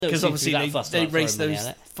Because obviously they raced those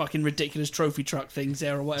out. fucking ridiculous trophy truck things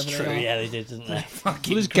there or whatever. It's they true, are. yeah, they did, didn't they? Well,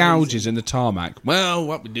 there's gouges in the tarmac. Well,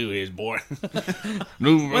 what we do is, boy.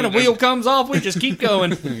 When a wheel comes off, we just keep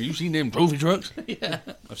going. You seen them trophy trucks? Yeah.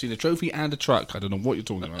 I've seen a trophy and a truck. I don't know what you're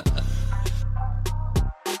talking about.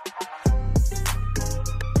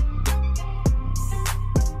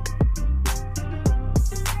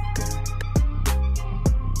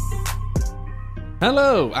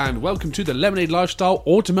 Hello, and welcome to the Lemonade Lifestyle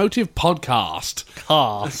Automotive Podcast.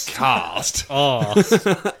 Cast.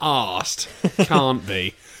 Oh. Asked. Can't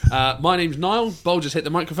be. My name's Niall. Bowl just hit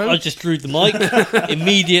the microphone. I just drew the mic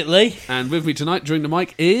immediately. And with me tonight, during the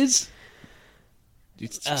mic, is...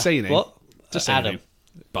 say your name. What? Just say Adam. your name.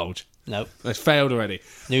 Bulge. No. That's failed already.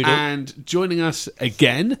 Noodle. And joining us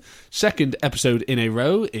again, second episode in a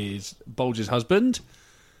row, is Bulge's husband.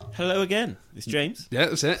 Hello again. It's James. Yeah,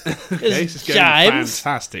 that's it. Okay, It's this is going James.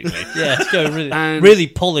 fantastically. Yeah, it's going really, And really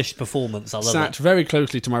polished performance. I love Sat it. very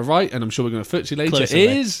closely to my right, and I'm sure we're going to footsie later, Closer,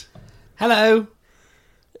 mate. is... Hello,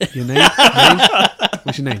 Your name? Name?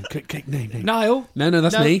 What's your name? Name. Niall. No,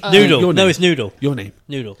 that's No, me. Noodle. Your No, name. it's Noodle. Your name.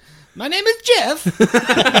 Noodle. My name is Jeff.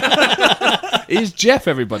 Is Jeff,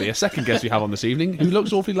 everybody, a second guest we have on this evening, who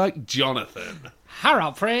looks awfully like Jonathan.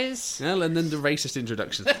 Harald praise. Well, and then the racist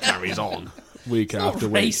introduction carries on week Not after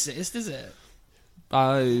week. racist, is it?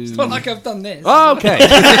 It's Not like I've done this. Oh, okay. I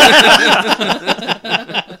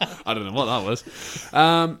don't know what that was.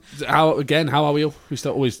 How are we all? We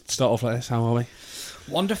always start off like this. How are we?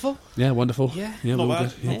 Wonderful. Yeah, wonderful. Yeah. we're Not all bad,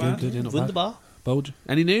 good. Yeah, not bad. good. Yeah, not bad. Wunderbar. Bulge.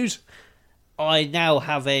 Any news? I now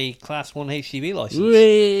have a Class 1 HGV license.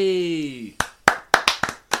 Whee!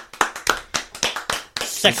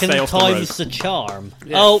 Second Stay off the time's the charm.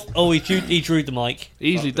 Yes. Oh, he drew the mic.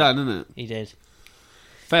 Easily done, isn't it? He did.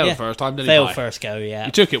 Failed Yeah. first time, didn't Failed he? first go, yeah.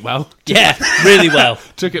 You took it well. Yeah, really well.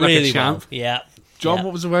 Took it like a really champ. well. Yeah. John, Yeah.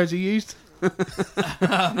 what was the words you used?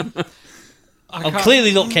 I'm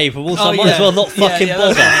clearly not capable, so Oh, I might yeah. as well not Yeah, fucking yeah,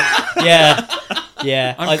 bother.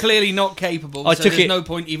 Yeah. I'm clearly not capable, I so took there's it- no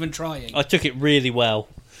point even trying. I took it really well.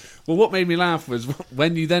 Well, what made me laugh was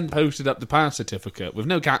when you then posted up the pass certificate with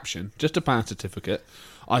no caption, just a pass certificate.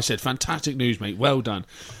 I said, "Fantastic news, mate. Well done."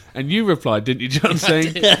 And you replied, didn't you, John,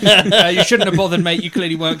 saying, You shouldn't have bothered, mate. You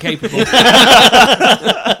clearly weren't capable. to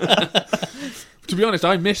be honest,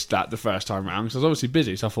 I missed that the first time round because I was obviously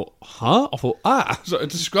busy. So I thought, huh? I thought, So I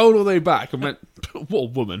just scrolled all the way back and went, what a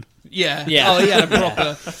woman. Yeah. Yeah. Oh, he had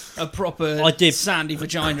a proper I did sandy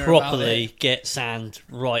vagina Properly about get sand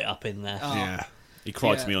right up in there. Oh. Yeah. He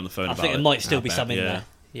cried Yeah. to me on the phone I about think it. there might still be How some bad, in yeah. there.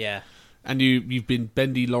 Yeah. And you've been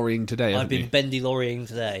bendy lorrying today, haven't I've been you? bendy lorrying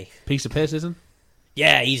today. Piece of piss, isn't?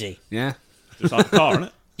 Yeah, easy. Yeah. Just like a car, isn't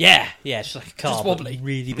it? Yeah, just like a car, Just but wobbly.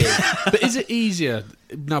 really big. But is it easier?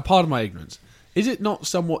 Now, pardon my ignorance. Is it not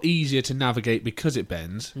somewhat easier to navigate because it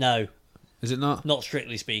bends? No, Is it not? not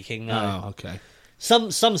strictly speaking. No. Oh, okay.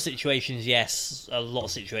 Some situations, yes. A lot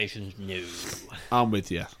of situations, no. I'm with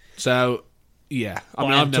you. So, yeah. I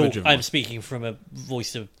mean, Well, I've never driven I'm one. speaking from a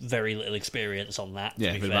voice of very little experience on that.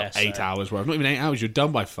 Yeah, to for be about fair, 8 so- hours worth. Not even 8 hours. You're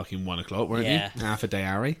done by fucking 1 o'clock, weren't Yeah. you? Half a day,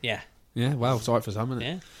 Harry. Yeah, Yeah, well, it's alright for some, isn't it?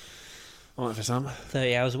 yeah. Alright for some.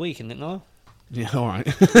 30 hours a week, isn't it, Niall? Yeah, alright.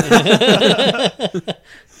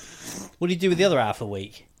 What do you do with the other half a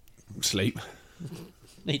week? Sleep.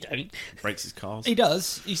 You don't. Breaks his cars. He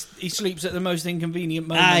does. He sleeps at the most inconvenient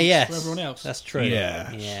moments Yes. for everyone else. That's true.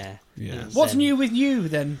 Yeah. Yeah. Yeah. What's new with you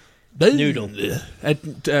then? Noodle.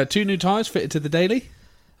 2 new tyres fitted to the Daily.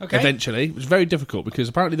 Okay. Eventually. It was very difficult because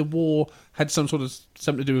apparently the war had something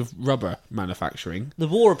to do with rubber manufacturing. The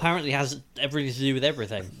war apparently has everything to do with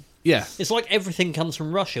everything. Yeah. It's like everything comes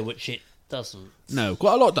from Russia, which it doesn't. No,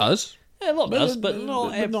 quite a lot does. Yeah, a lot does, but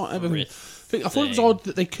not everything. everything. I thought it was odd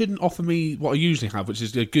that they couldn't offer me what I usually have, which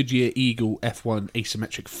is a Goodyear Eagle F1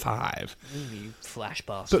 Asymmetric 5, You flash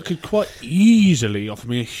bastard. but could quite easily offer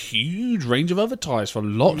me a huge range of other tyres for a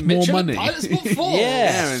lot more Michelin money. Pilot Sport 4.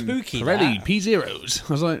 Yeah. and Spooky, Pirelli that. P0s.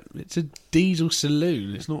 I was like, it's a diesel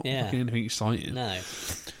saloon. It's not Yeah. fucking anything exciting. No.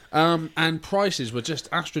 And prices were just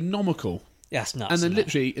astronomical. That's nuts. And then isn't it?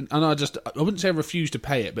 literally, and I wouldn't say I refused to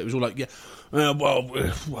pay it, but it was all like, yeah, well,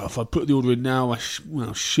 if I put the order in now, I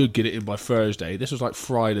should get it in by Thursday. This was like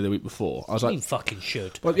Friday the week before. I was You like, fucking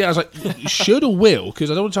should. well, yeah, I was like, you should or will,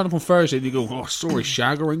 because I don't want to turn up on Thursday and you go, oh, sorry,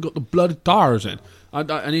 Shag, I ain't got the bloody tyres in. I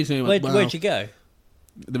need to Where'd you go?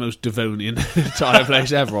 the most Devonian tyre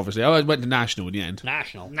place ever, obviously. I went to National in the end.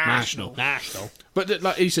 National. National. But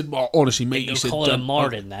Like he said, well, honestly, mate, Go he said, Colin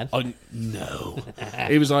Martin then. no.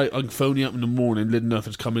 He was like, I can phone you up in the morning, let know if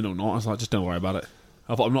it's coming or not. I was like, just don't worry about it.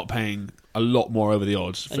 I thought I'm not paying a lot more over the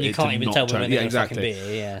odds. For And you it can't to even not tell turn. when Yeah, they're exactly. fucking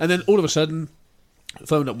be, yeah. And then all of a sudden,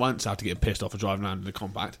 Phoned up once after getting pissed off for driving around in the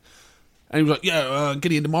compact. And he was like, yeah,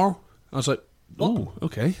 get in tomorrow. I was like, oh,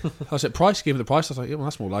 okay. I said, price, gave him the price. I was like, yeah, well,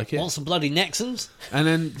 that's more like it. Want some bloody Nexons? And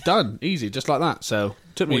then done, easy, just like that. So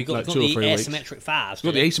took me Well, you got, like got 2 or the 3 weeks. asymmetric fives.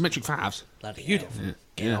 Got the asymmetric favs. Bloody Beautiful. hell.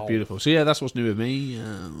 Yeah, Get on. beautiful. So yeah, that's what's new with me.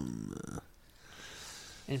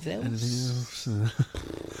 Anything else? Anything else?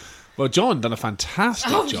 Well, John done a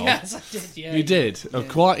fantastic Oh, job. yes, I did, yeah. You did of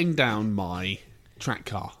quieting down my track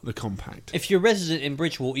car, the compact, If you're a resident in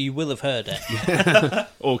Bridgewater, you will have heard it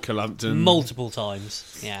or Cullompton. multiple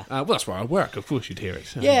times. Yeah. Well, that's where I work. Of course, you'd hear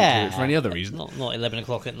it. You'd Yeah. hear it for any other reason. Not 11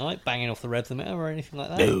 o'clock at night, banging off the red limiter or anything like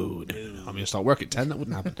that. No. I'm going to start work at 10. That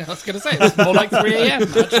wouldn't happen. I was going to say, it's more like 3 a.m.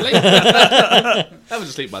 actually. I was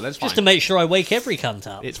asleep by then. It's fine. Just to make sure I wake every cunt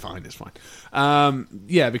up. It's fine. It's fine.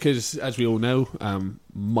 Yeah, because as we all know,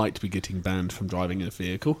 might be getting banned from driving in a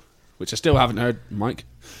vehicle, which I still haven't heard, Mike.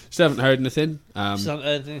 Still haven't heard anything. So,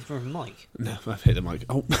 anything from Mike? No, I've hit the mic.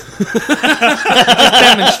 Oh,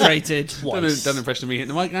 Demonstrated. done an impression of me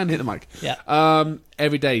hitting the mic and hit the mic. Yeah.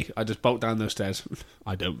 Every day I just bolt down those stairs.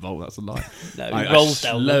 I don't bolt. That's a lie. No, I rolls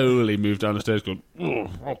down. slowly move down the stairs, going,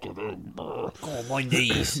 Oh, my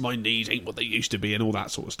knees. my knees ain't what they used to be, and all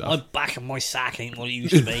that sort of stuff. My back and my sack ain't what it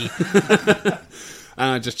used to be. And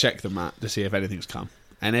I just check the map to see if anything's come.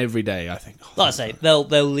 And every day I think, Like I say, they'll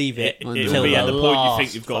leave it It'll until be at the point you last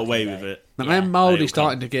think you've got fucking away day. with it. Now, Yeah. I'm already It'll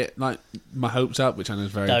starting to get like my hopes up, which I know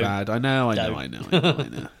is very Don't. bad. I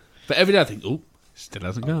know. But every day I think, oh, still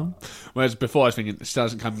hasn't come. Whereas before I was thinking, it still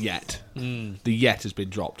hasn't come yet. The yet has been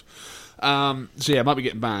dropped. So yeah, I might be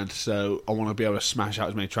getting banned. So I want to be able to smash out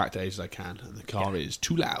as many track days as I can. And the car is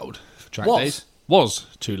too loud for track days. Was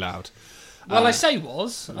too loud. Well, I say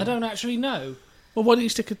was. I don't actually know. Well, why don't you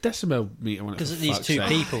stick a decibel meter on it? Because for it needs fuck's two sake?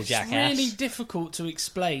 people, It's jackass. really difficult to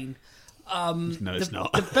explain. No, it's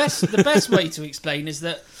not. The best way to explain is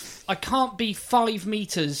that I can't be 5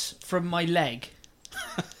 meters from my leg.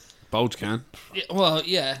 Bulge can. Well,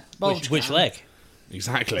 yeah. Which can. leg?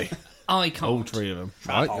 Exactly. I can't. All 3 of them.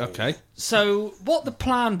 Right, Oh. okay. So what the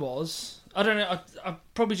plan was, I don't know. I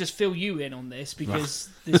probably just fill you in on this because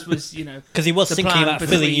this was, Because he was the thinking plan about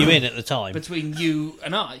filling between- you in at the time. between you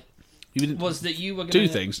and I You didn't was that you were going 2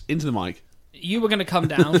 things. Into the mic. You were going to come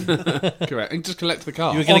down. Correct. And just collect the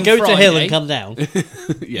car. You were going on to go to hill Friday. and come down.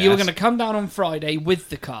 Yes. You were going to come down on Friday with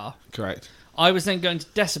the car. Correct. I was then going to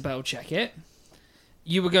decibel check it.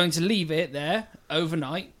 You were going to leave it there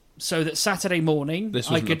overnight so that Saturday morning This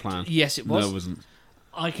I wasn't could. the plan. Yes, it was. No, it wasn't.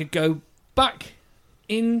 I could go back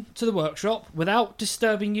into the workshop without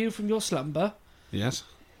disturbing you from your slumber. Yes.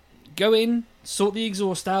 Go in, sort the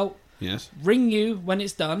exhaust out, Yes. ring you when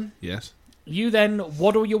it's done. Yes. You then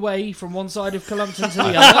waddle your way from one side of Cullompton to the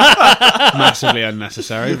other. Massively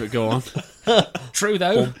unnecessary, but go on. True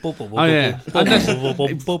though. Oh, yeah.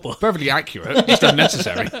 Perfectly accurate. Just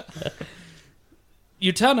unnecessary.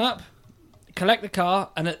 You turn up, collect the car,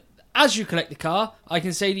 and as you collect the car, I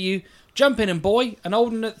can say to you, jump in and boy, and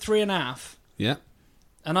Olden at 3.5. Yeah.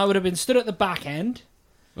 And I would have been stood at the back end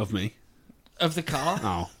Of me. of the car,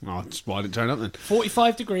 Oh, that's why I didn't turn up then.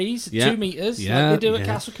 45 degrees, Yeah. 2 metres, Yeah, like they do at yeah.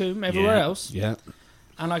 Castle Combe, everywhere Yeah. else. Yeah.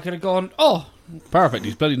 And I could have gone, oh, Perfect.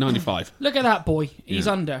 He's bloody 95. look at that boy, he's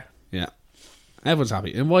Yeah. under. Yeah. Everyone's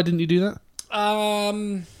happy. And why didn't you do that?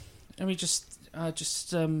 Let me just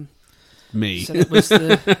Me. so it was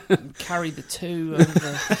the carry the 2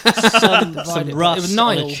 over Some divide it. rust It was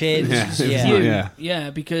on Niall. the chin. Yeah, it was Yeah. Niall. you. yeah. Yeah,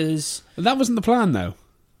 because That wasn't the plan, though.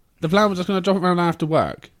 The plan was just going to drop it around after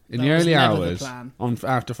work in That the was early never the hours plan. on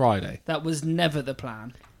after Friday. that was never the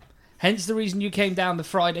plan. Hence the reason you came down the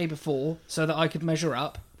Friday before, so that I could measure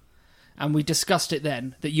up. And we discussed it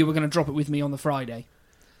then, that you were going to drop it with me on the Friday.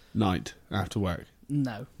 Night after work.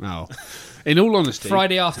 No. Oh. In all honesty,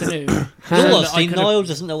 Friday afternoon. In So all that I honesty, could have- Niall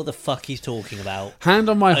doesn't know what the fuck he's talking about. hand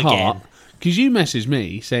on my Again. heart, because you messaged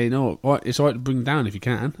me saying, "Oh, all right, it's all right to bring down if you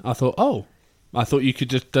can." I thought, I thought you could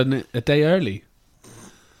just done it a day early.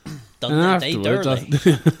 Done And that day afterwards,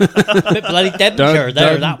 dirty. Bit bloody Devonshire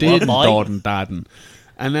there, that one, boy. Dodden Dadden.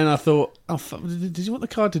 And then I thought, oh, fuck, did you want the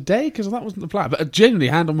car today? Because that wasn't the plan. But genuinely,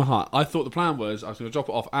 hand on my heart, I thought the plan was I was going to drop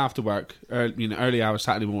it off after work, early hours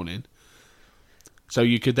Saturday morning, so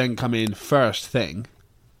you could then come in first thing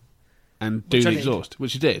and do Which I the did. exhaust,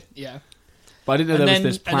 which you did. Yeah. But I didn't know And there then,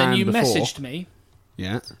 was this and plan then you before. messaged me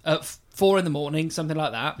Yeah, at 4 a.m, something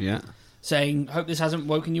like that, yeah. saying, hope this hasn't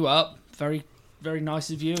woken you up. Very, very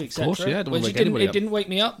nice of you, etc. course, yeah, don't Which wake it didn't, anybody it up. didn't wake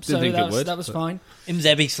me up, so think it that was, would, that was but- fine. Him's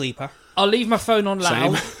heavy sleeper. I'll leave my phone on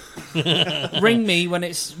loud. Same. Ring me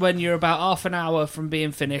when you're about half an hour from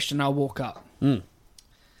being finished, and I'll walk up.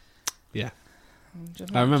 Yeah,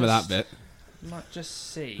 I remember that bit. Might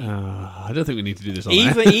just see. I don't think we need to do this on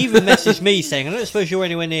air. Even messaged me saying, I don't suppose you're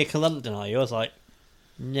anywhere near Cullompton, are you? I was like,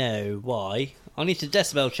 no, why? I need to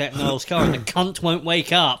decibel check Niall's car and the cunt won't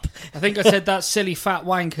wake up. I think I said that silly fat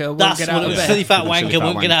wanker won't That's get what out it of was. bed. Silly fat Silly wanker fat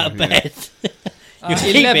won't get out of wanker, bed. You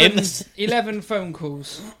keep 11, him. 11 phone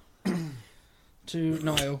calls to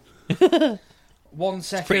Niall. 1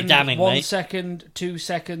 second, pretty damning, 1 mate. second, 2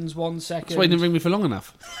 seconds, 1 second. That's why he didn't ring me for long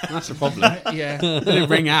enough. That's the problem. Yeah. They didn't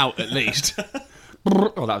ring out, at least.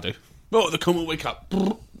 Oh, that'll do. Oh, the cunt will wake up.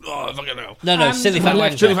 Oh, fucking hell. No, And silly I fat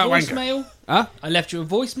left you wanker. a Fat wanker. voicemail. Huh? I left you a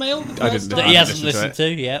voicemail. the I first didn't. time. That he I hasn't listened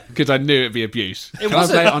listened to, yeah. Because I knew it'd be abuse. It Can I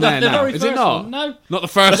wasn't play it on the air now? very Is it first not? one, no. Not the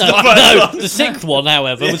first one. No, the sixth one,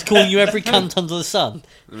 however, was calling you every cunt under the sun.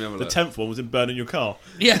 Let me have a The look. 10th one was in burning your car.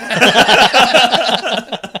 Yeah.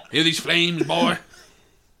 Hear these flames, boy.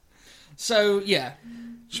 So, yeah.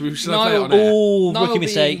 Should I play it Niall- on air? Oh, Niall rookie being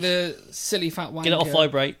mistake. the silly fat wanker. Get it off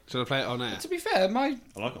vibrate. Should I play it on air? To be fair, my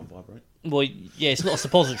I like it on vibrate. Well, yeah, it's not a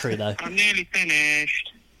suppository, though. I'm nearly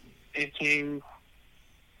finished. It's in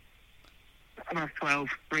 12.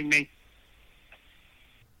 Ring me.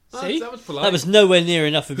 See? That was polite. That was nowhere near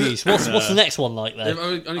enough abuse. What's the next one like, They've though?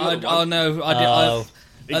 only got I, the oh one. no, I did. Oh.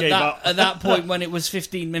 He gave up. At that point, when it was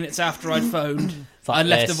 15 minutes after I'd phoned, Fuck I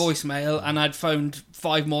left a this. voicemail and I'd phoned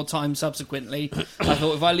 5 more times subsequently. I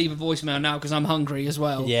thought if I leave a voicemail now because I'm hungry as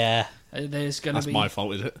well, Yeah, there's going to That's be my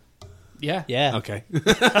fault, is it? yeah. yeah, Okay.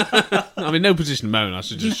 I'm in no position to moan. I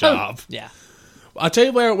should just shut up. yeah. I'll tell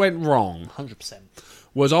you where it went wrong. 100%.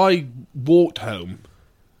 Was I walked home,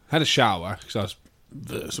 had a shower because I was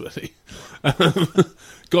sweaty,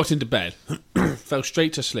 got into bed, fell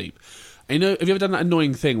straight to sleep. And have you ever done that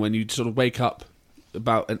annoying thing when you sort of wake up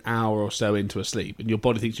about an hour or so into a sleep and your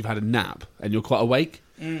body thinks you've had a nap and you're quite awake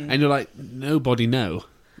and you're like, no, body, no.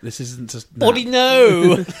 This isn't just Body,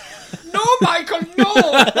 no! No, Michael, no!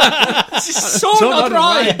 This is so not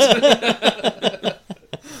right.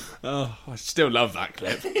 Oh, I still love that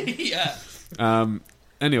clip. Yeah.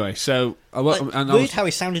 Anyway, so I Like, and I weird was, how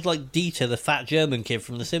he sounded like Dieter, the fat German kid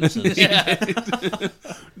from The Simpsons.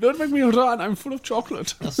 don't make me run. I'm full of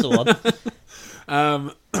chocolate. That's the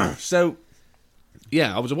one. So,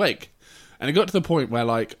 yeah, I was awake. And it got to the point where,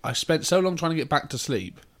 like, I spent so long trying to get back to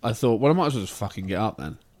sleep, I thought, well, I might as well just fucking get up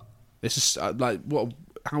then. This is, like,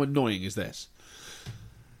 how annoying is this?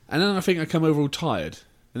 And then I think I come over all tired.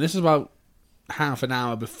 And this is about half an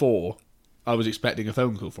hour before I was expecting a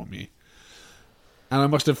phone call from you. And I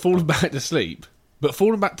must have fallen back to sleep. But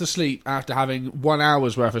fallen back to sleep after having 1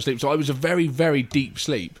 hour's worth of sleep. So it was a very, very deep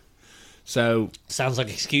sleep. So Sounds like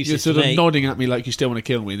you're excuses sort to of me. nodding at me like you still want to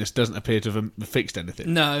kill me, and this doesn't appear to have fixed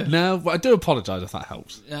anything. No. No, but I do apologise if that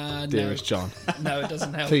helps, No. dearest John. No, it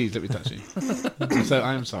doesn't help. Please let me touch you. So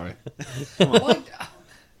I am sorry. Why-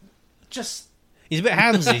 Just He's a bit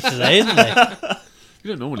handsy today, isn't he? You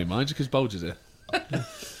don't normally mind just because Bulge is here.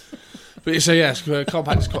 But so yes,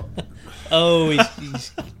 Compact has got Oh,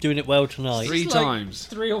 he's doing it well tonight. 3 like times.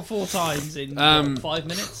 3 or 4 times in 5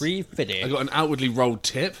 minutes. Refitted. I got an outwardly rolled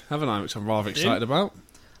tip, haven't I? Which I'm rather excited about.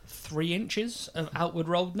 3 inches of outward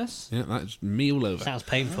rolledness. Yeah, that's me all over. Sounds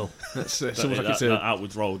painful. That's That, almost like that, it's that a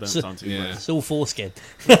outwards roll don't sound too yeah. bad. It's all foreskin.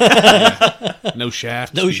 no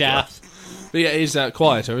shaft. No shaft. But yeah, it is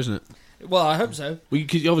quieter, isn't it? Well, I hope so. Well,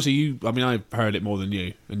 cause obviously I heard it more than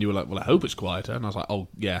you, and you were like, well, I hope it's quieter. And I was like, oh,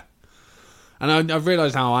 yeah. And I've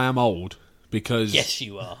realised how I am old, because... Yes,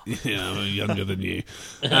 you are. Yeah, I'm younger than you.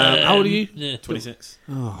 How old are you? Yeah. 26.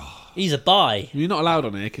 He's a bi. You're not allowed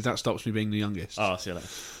on here, because that stops me being the youngest. Oh, see you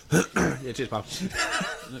later. Yeah, cheers, pal.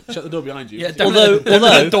 Shut the door behind you. Yeah, don't Although- let the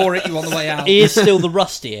although- door at you on the way out. He is still the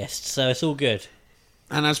rustiest, so it's all good.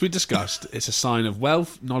 And as we discussed, it's a sign of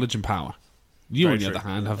wealth, knowledge, and power. You, Very on the true. other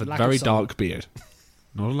hand, have a lack of very soul. dark beard.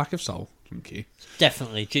 Not a lack of soul. Thank you.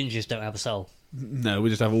 Definitely, gingers don't have a soul. No, we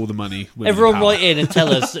just have all the money. women, Everyone and power. write in and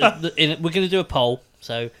tell us. We're going to do a poll,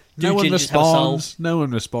 so do No one gingers have a soul? responds. No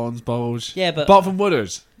one responds, Bulge. Yeah, but- apart from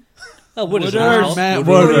Wooders. Oh, Wooders. Wooders. Matt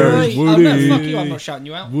Woody. Wooders. Oh, no, fuck you, I'm not shouting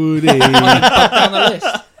you out. Woody. Back down the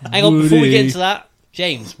list. Hang on, before we get Woody. into that,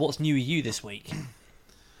 James, what's new with you this week?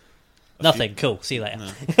 Nothing. Cool. See you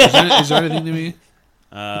later. Is there anything to me?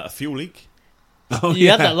 A fuel leak. Oh, You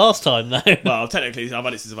had that last time, though. Well, technically, I've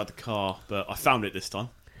had it since I've had the car, but I found it this time.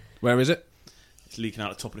 Where is it? It's leaking out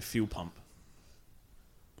the top of the fuel pump.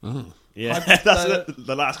 Oh. Yeah, High- that's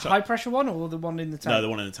the last High pressure one or the one in the tank? No, the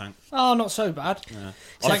one in the tank. Oh, not so bad. Yeah.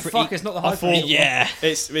 Thank fuck it's not the high I thought- pressure Yeah.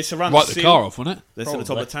 It's around Write the the seal car off, wasn't it? that's at the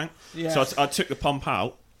top of the tank. Yeah. So I took the pump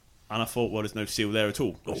out, and I thought, well, there's no seal there at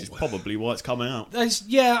all, which is probably why it's coming out.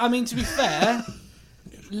 Yeah, I mean, to be fair,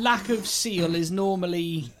 lack of seal is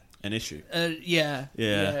normally an issue.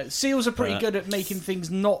 Yeah. Seals are pretty good at making things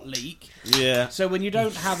not leak. Yeah. So when you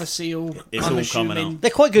don't have a seal, It's I'm all assuming coming out.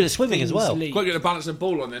 They're quite good at swimming as things well. leak. Quite good at balancing the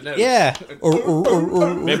ball on their nose. Yeah.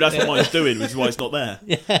 Maybe that's what mine's doing, which is why it's not there.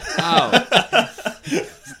 Oh.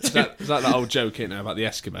 Is that old joke in there about the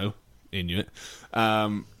Eskimo Inuit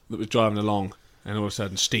that was driving along and all of a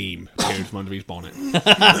sudden steam appeared from under his bonnet.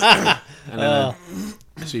 And then,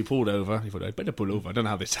 so he pulled over. He thought, I'd better pull over. I don't know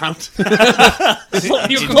how this sounds. You've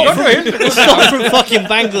got from fucking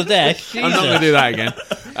Bangladesh. I'm not going to do that again.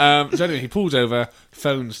 So anyway, he pulls over,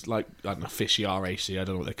 phones like, I don't know, Fishy RAC, I don't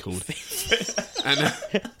know what they're called. And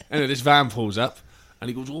anyway, this van pulls up and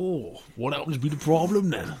he goes, oh, what happens to be the problem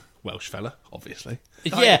now? Welsh fella, obviously.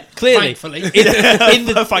 Yeah, clearly. Thankfully. In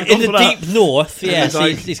the Thank God for that. deep north, yes,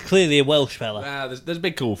 like- he's clearly a Welsh fella. There's a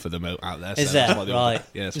big call for them out there. Is so that that's why they all- right?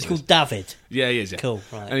 Yeah, that's It's what called David. Yeah, he is. Yeah. Cool,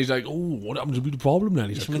 right. And he's like, "Oh, what happens to be the problem then?"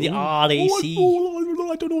 He's He's like, from the "Oh,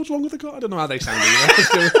 RAC. I don't know what's wrong with the car. I don't know how they sound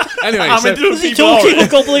either. Anyway, How so many Is he people talking are or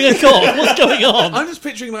gobbling a cock? What's going on? I'm just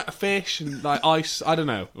picturing like a fish and like ice. I don't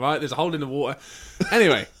know. Right? There's a hole in the water.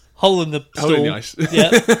 Anyway, Hole in the hole in the stall. ice. Yeah,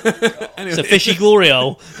 Anyway, it's a fishy glory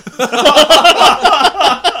hole.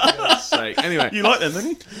 Anyway, You like them, don't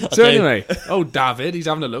you? so do. anyway, David, he's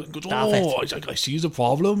having a look. He goes, David. "Oh," he's like, "I see the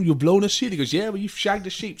problem. You're blowing a sheep." He goes, "Yeah, well, you've shagged a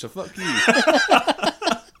sheep, so fuck you."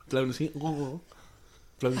 Blown a sheep. Oh.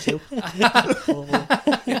 Blown a sheep.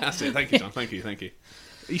 Yeah, that's it. Thank you, John. Thank you.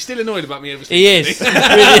 He's still annoyed about me He is.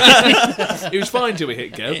 He was fine till we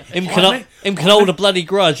hit go. Him All right, can hold a bloody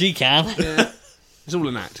grudge. He can. mate. It's all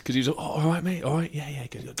an act because he's like, "Oh, all right, mate. All right, yeah,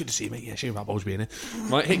 good to see you, mate. Yeah, shame about balls being here."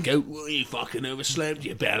 Right, hit go. Well, you fucking overslept,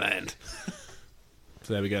 you bellend.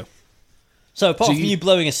 So there we go. So apart So from you- you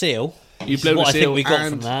blowing a seal, You which is blown what a I think seal we got and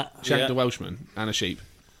from that. shagged Yeah. a Welshman and a sheep.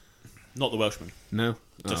 Not the Welshman. No,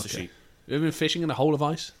 Just a okay. sheep. You ever been fishing in a hole of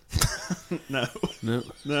ice? No. No,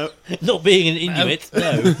 No. Not being an Inuit,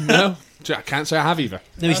 no. no. I can't say I have either.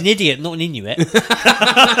 No, he's an idiot, not an Inuit.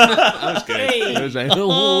 That was good. That was like,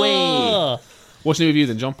 oh, hey. Oh. What's new with you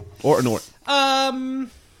then, John? Or Nort?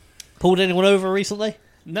 Pulled anyone over recently?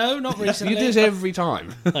 No, not recently. You do this every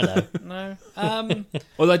time. I know. No.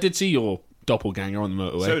 Although I did see your doppelganger on the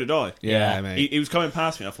motorway. So did I. Yeah, Yeah. mate. He was coming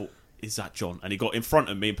past me and I thought, is that John? And he got in front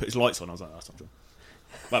of me and put his lights on. I was like, that's not John.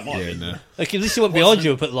 That might Yeah, be. no. Okay, at least he went behind you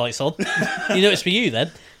and put lights on. You know it's for you then.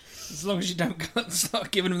 As long as you don't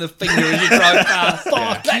start giving him the finger as you drive past.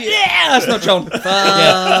 Fuck yeah! That's not John.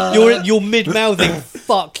 Yeah. You're mid-mouthing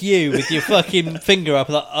fuck you with your fucking finger up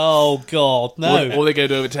like, oh god, no. Or they go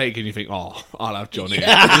to overtake and you think, oh, I'll have John here.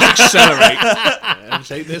 Just accelerate. Yeah,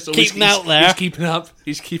 take this. Or Keep him out there. He's keeping up.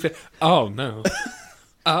 He's keeping... Oh, no.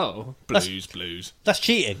 Oh, blues. That's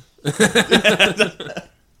cheating.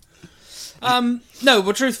 No,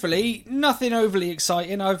 well, truthfully, nothing overly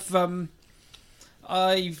exciting. I've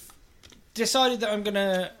decided that I'm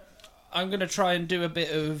gonna try and do a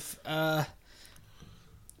bit of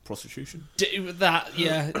Prostitution.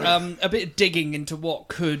 a bit of digging into what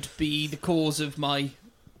could be the cause of my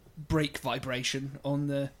brake vibration on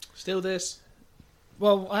the. Still this.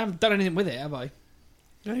 Well, I haven't done anything with it, have I?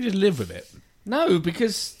 Don't you just live with it? No,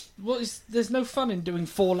 because there's no fun in doing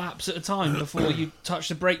 4 laps at a time before you touch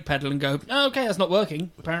the brake pedal and go, oh, okay, that's not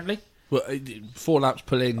working, apparently. Well, 4 laps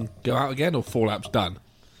pull in, go out again, or 4 laps done?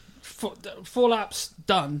 4 laps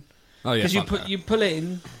done. Oh, yeah. Because fuck that. you pull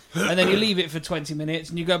in, and then you leave it for 20 minutes,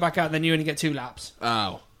 and you go back out, and then you only get 2 laps.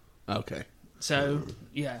 Oh, okay. So,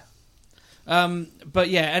 yeah. But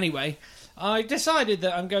yeah, anyway, I decided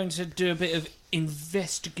that I'm going to do a bit of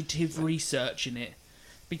investigative research in it.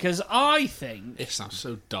 Because I think... It sounds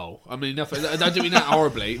so dull. I mean, nothing, I don't mean that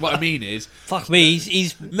horribly. What I mean is... Fuck me,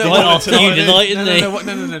 he's No, right no, after no, you no, tonight, no, isn't he?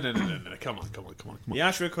 No. Come on. He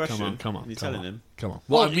asked you a question. Come on. You're telling him. Come on.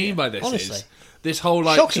 What Well, I mean by this honestly. is this whole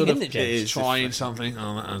like Shocking, sort of isn't it, James? It is. trying something.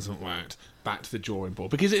 Oh, that hasn't worked. Back to the drawing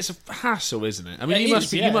board because it's a hassle, isn't it? I mean, It you must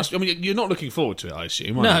is, be. yeah. You must. I mean, you're not looking forward to it, I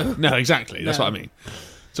assume. are No. you? No, exactly. That's No. what I mean.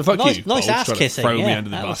 So fuck Nice, you. nice Bolt, ass trying to kissing. Throw me yeah, under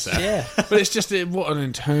the that bus was- there. Yeah. But it's just what an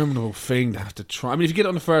interminable thing to have to try. I mean, if you get it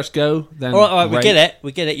on the first go, then All right, we great.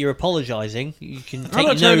 get it. You're apologising. You can I'm take not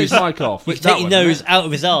your turning nose, his mic off. you Which can that take your one, isn't nose it? out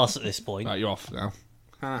of his arse at this point. Right, you're off now.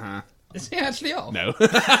 Ha Is he actually off? No.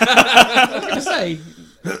 I was going to say,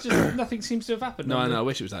 it's just, nothing seems to have happened. No, I on know. I the-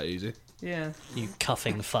 wish it was that easy. Yeah. You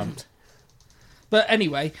cuffing funt. But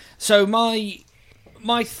anyway, so my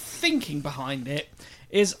thinking behind it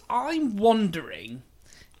is I'm wondering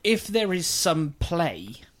if there is some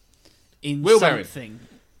play in Wheel bearing. something.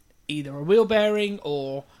 Either a wheel bearing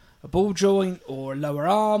or a ball joint or a lower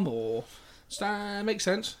arm or... Makes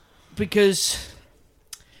sense. Because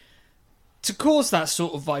to cause that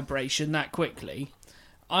sort of vibration that quickly,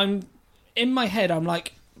 in my head I'm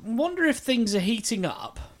like, wonder if things are heating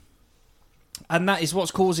up, and that is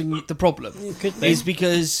what's causing the problem. It could be. Is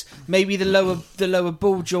because maybe the lower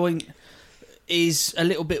ball joint is a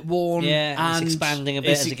little bit worn. Yeah, and it's expanding a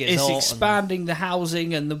bit as it gets it's hot. expanding the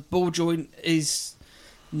housing, and the ball joint is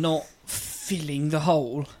not filling the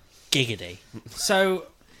hole. Giggity. So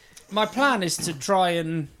my plan is to try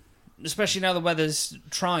and, especially now the weather's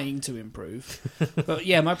trying to improve, but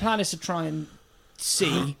yeah, my plan is to try and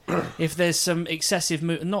see if there's some excessive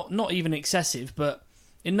not even excessive, but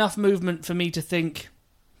enough movement for me to think,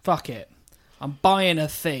 fuck it, I'm buying a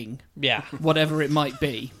thing, Yeah. whatever it might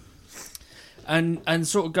be, and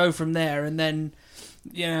sort of go from there. And then,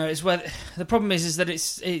 you know, it's where the problem is that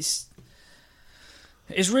it's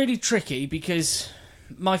really tricky, because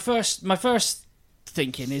my first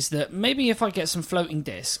thinking is that maybe if I get some floating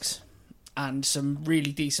discs and some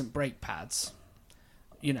really decent brake pads,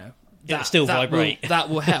 you know, It'll still vibrate. that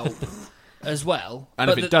will help as well. And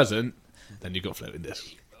But if it doesn't, then you've got floating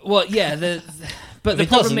discs. well, yeah, but If the it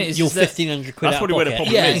problem doesn't, is you're is that, 1,500 quid That's out probably of where the pocket.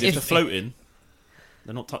 problem Yeah, is. If if- they're floating,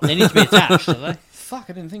 they're not They need to be attached, don't they? fuck,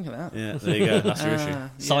 I didn't think of that. Yeah, there you go. That's your issue. Yeah.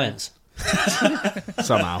 Science.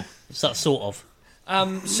 Somehow. So, sort of.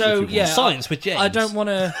 So yeah, Science with James. I don't want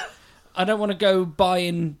to go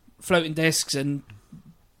buying floating discs and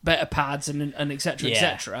better pads and etc Yeah.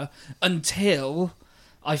 etc until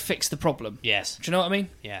I fix the problem. Yes. Do you know what I mean?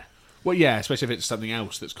 Yeah. Well, yeah, especially if it's something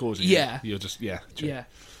else that's causing Yeah. it. You're just, true. Yeah.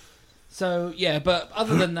 So yeah, but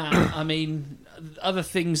other than that, I mean, other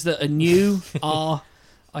things that are new are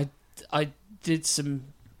I did some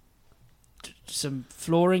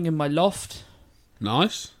flooring in my loft.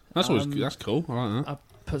 Nice. That's always Um, that's cool. I like that. I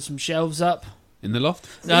put some shelves up. In the loft?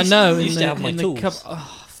 I know. used to have my in tools.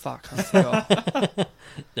 oh fuck! I forgot.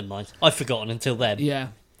 Never mind. I've forgotten until then. Yeah.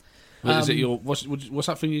 What is it your what's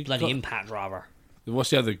that thing you Bloody got? impact rather. What's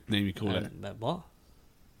the other name you call it? What?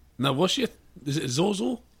 No, what's your is it a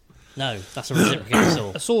Zorzal? No, that's a reciprocating saw.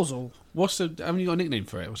 A sawzall. What's the haven't you got a nickname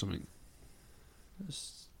for it or something?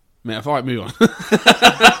 Mate, alright, move on.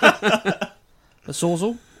 A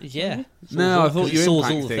sawzall. Yeah. No, I thought Because it your saws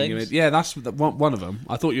impact all the thing. things. Yeah, that's one of them.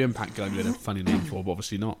 I thought your impact gun you had a funny name for, but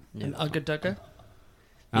obviously not. An Ugga Dugga.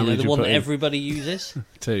 How You know, many the did one put that in? everybody uses.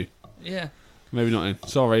 2. Yeah. Maybe not in.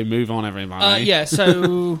 Sorry, move on, everybody. Yeah.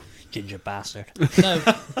 So Ginger bastard. no.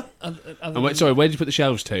 And wait, sorry, where did you put the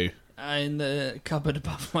shelves to? In the cupboard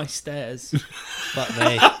above my stairs. Fuck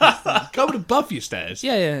me. Cupboard above your stairs.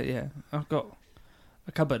 Yeah. I've got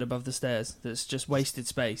a cupboard above the stairs that's just wasted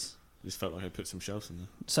space. Just felt like I put some shelves in there.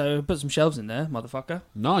 So put some shelves in there, motherfucker.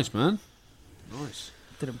 Nice, man. Nice.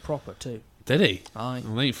 Did them proper too. Did he? Aye.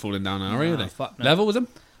 Well, they ain't falling down now, are they? Fuck no. Level with them?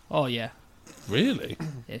 Oh yeah. Really?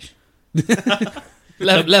 Ish.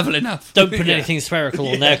 Level enough. Don't put anything spherical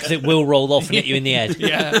on there because it will roll off and hit you in the head.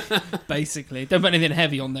 Yeah. Basically, don't put anything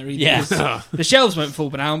heavy on there either. Yeah. 'cause the shelves won't fall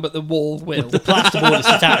down, but the wall will. The plasterboard it's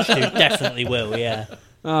attached to definitely will, yeah.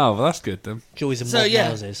 Oh, well, that's good then. Joys of So, modern yeah.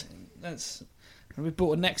 houses. That's. We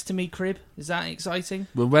bought a next to me crib. Is that exciting?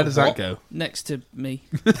 Well, where does that go? Next to me.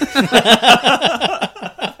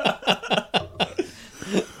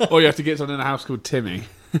 Or you have to get someone in a house called Timmy.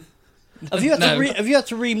 Have you had No. to have you had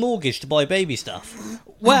to remortgage to buy baby stuff?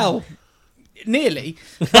 Well, nearly.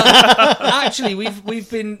 But actually, we've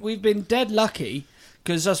been dead lucky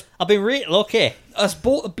because I've been really lucky. us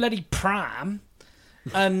bought a bloody pram,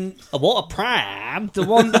 and What a pram! the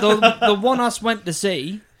one us went to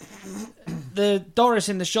see, the Doris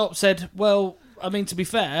in the shop said, "Well, I mean, to be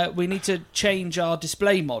fair, we need to change our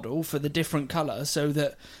display model for the different colour so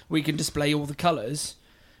that we can display all the colours.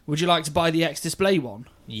 Would you like to buy the X display one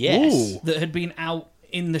Yes. Ooh. that had been out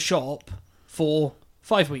in the shop for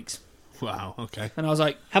 5 weeks?" Wow, okay. And I was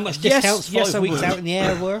like, How much Yes, discounts yes, I 5 weeks would. out in the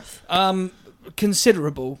air worth?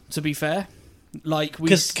 considerable, to be fair. Like we,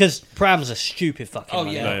 Because prams are stupid fucking Oh,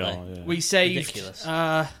 money, yeah. aren't They they? are, yeah. we saved Ridiculous.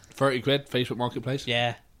 30 quid, Facebook Marketplace.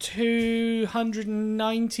 Yeah.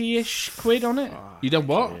 290-ish quid on it. You done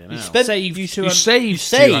what? Yeah, You now. spent Saved you You saved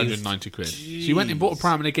saved. 290 quid. So you went and bought a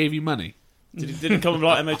pram and they gave you money. Did it come with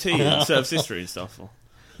like MOT and service history and stuff? Or?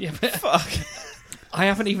 Yeah, but I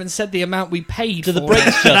haven't even said the amount we paid Do the for brakes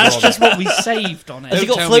it. shut That's on? just what we saved on Has it. he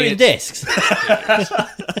got tell me floating it's- discs?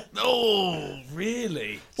 Oh,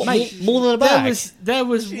 really? What, Mate, more than a bag? There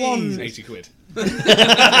was one. 80 quid. There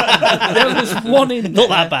was one in there. Not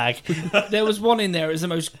that bag. There was one in there. It was the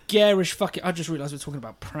most garish fucking. I just realised we're talking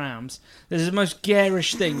about prams. There's the most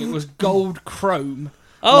garish thing. It was gold chrome.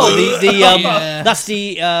 Oh, the Yeah. that's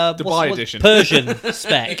the Dubai edition. Persian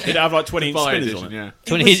spec. Did it have like 20 inch Buy spinners edition, on it? yeah.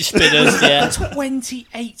 20-inch spinners, yeah.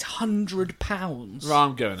 £2,800. Right,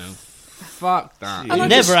 I'm going home. Fuck that. And I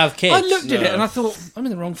Never have kids. I looked at No. it and I thought, I'm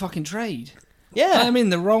in the wrong fucking trade. Yeah. I'm in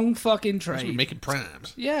the wrong fucking We're trade. making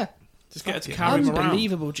prams. Yeah. Just get her to carry him around.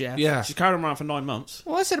 Unbelievable, Jeff. Yeah. She's carried him around for 9 months.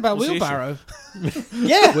 Well, I said about What's the issue? wheelbarrow.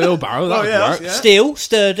 Yeah. Wheelbarrow, that would work. yeah. Steel,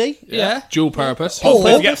 sturdy. Yeah. Dual purpose. If you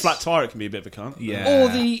Or- get a flat tyre, it can be a bit of a cunt. Yeah. Or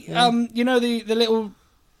the you know the little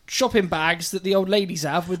shopping bags that the old ladies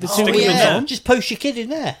have with the two Stick wheels them Yeah. on. Just post your kid in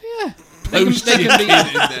there. Yeah.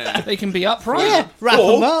 They can be upright. Yeah. Wrap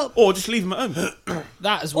them up. Or just leave them at home.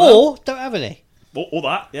 That as well. Or don't have any. Or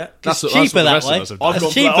that, yeah. That's It's what cheaper the that rest of way. us have done. I've gone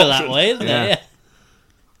It's for that cheaper that option. way, isn't Yeah. it?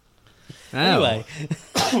 Yeah. Anyway.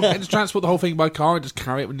 Just transport the whole thing by car and just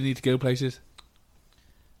carry it when you need to go places.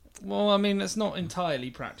 Well, I mean, it's not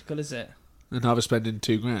entirely practical, is it? And have a spending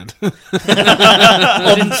 $2,000.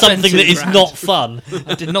 I On didn't spend something that is £2,000. not fun.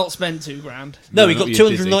 I did not spend £2,000. No, we not got you,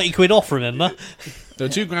 290 quid off, remember? The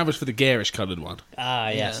 $2,000 was for the garish coloured one. Ah,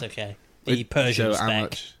 yes, Yeah. okay. The Persian So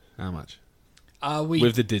spec. how much? We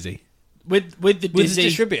With the dizzy. with the With the Dizzy.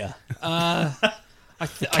 distributor.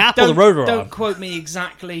 Cap or the rotor Don't arm? quote me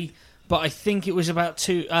exactly, but I think it was about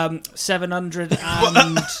 700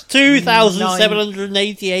 and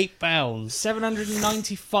 £2,788.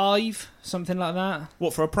 795, something like that.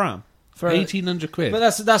 What, for a pram? For a- 1,800 quid. but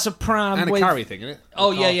that's a pram and a with. carry thing, isn't it?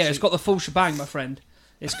 Oh yeah, it's got the full shebang, my friend.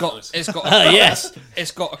 It's got Yes.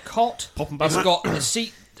 it's got a cot. Pop and It's back. got a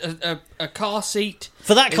seat, a car seat.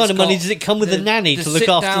 For that kind It's of money, got does it come with a nanny the to look sit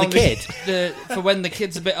after down, the kid? for when the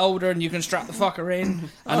kid's a bit older and you can strap the fucker in.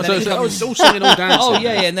 And So then it's, it comes, it's all singing, all dancing. oh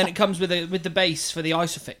yeah, and then it comes with the base for the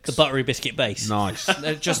Isofix. The buttery biscuit base. Nice.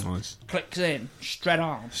 It just Nice. clicks in straight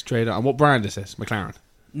on. Straight up. And what brand is this? McLaren.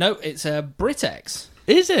 No, it's a Britex.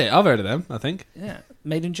 Is it? I've heard of them, I think. Yeah,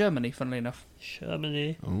 made in Germany. Funnily enough,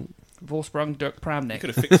 Germany. Vorsprung Dirk Pramnik.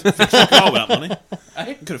 Could have fixed your car with that money. Eh?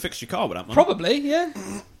 You could have fixed your car with that money. Probably, yeah,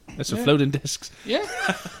 That's some floating discs. yeah,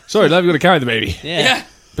 Sorry, love, you've got to carry the baby. Yeah. yeah.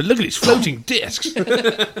 But look at these floating discs.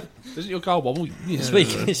 Doesn't your car wobble? Yeah.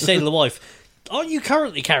 Speaking, say to the wife, aren't you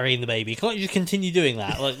currently carrying the baby? Can't you just continue doing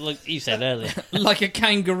that? Like you said earlier. Like a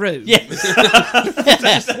kangaroo. Yeah.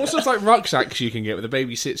 What sort of like rucksacks you can get where the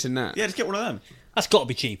baby sits in that? Yeah, just get one of them. That's got to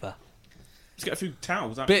be cheaper. Just get a few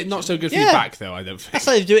towels. out. Bit not so good for Yeah. your back though, I don't think. That's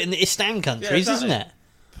how they do it in the Islam countries, exactly. isn't it?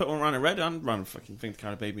 Put one around a red and run a fucking thing to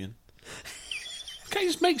carry a baby in. Can't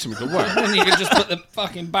you just make something that work? And you can just put the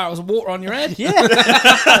fucking barrels of water on your head. Yeah.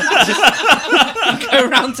 Go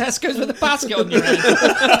around Tesco's with a basket on your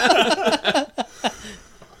head.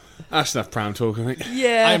 That's enough pram talk, I think.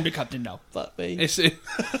 Yeah. I am the captain now. Fuck me. It's a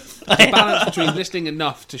balance between listening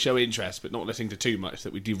enough to show interest, but not listening to too much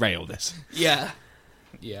that we derail this. Yeah,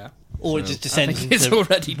 yeah. Or it just descends think it's into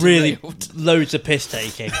already really derailed. loads of piss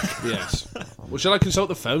taking. Yes. Well, shall I consult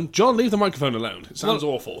the phone? John, leave the microphone alone. It sounds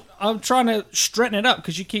awful. I'm trying to straighten it up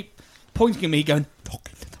because you keep pointing at me, going,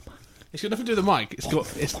 "Talking to the mic." It's got nothing to do with the mic. It's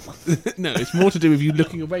got. It's, no, it's more to do with you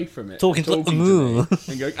looking away from it, Talking to- to me,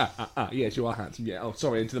 and going, yes, you are handsome. Yeah. Oh,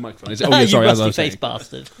 sorry, into the microphone. Is it? Oh, yeah, You sorry. As I rusty was face saying.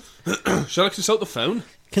 bastard. Shall I consult the phone?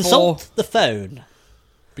 Consult the phone.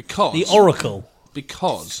 Because The oracle.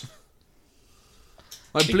 Because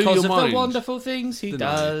I blew Because your of mind. the wonderful things he didn't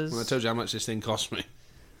I? does. When I told you how much this thing cost me.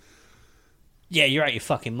 Yeah, you're out your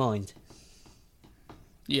fucking mind.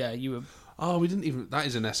 Yeah, you were. Oh, we didn't even. That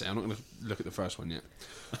is an essay. I'm not going to look at the first one yet.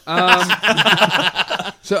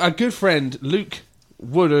 So our good friend Luke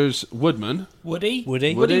Woodman. Woody?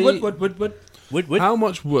 Woody? Wood. Would How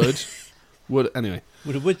much wood? Anyway.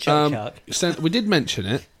 a woodchuck shark. We did mention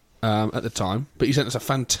it at the time, but he sent us a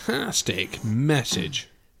fantastic message.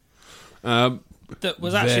 That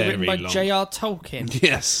was actually written by Very long. J.R. Tolkien.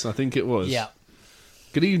 Yes, I think it was. Yeah.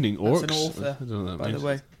 Good evening, orcs. That's an author, I don't know what that by the means.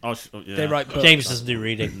 way. Yeah. They write books. James doesn't do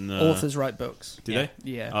reading. No. Authors write books. Do Yeah.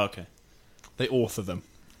 they? Yeah. Oh, okay. They author them.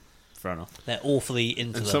 Fair enough. They're awfully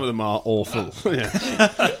into And them. some of them are awful. Yeah.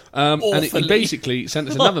 And he Awfully. basically sent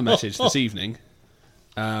us another message this evening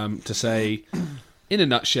to say, in a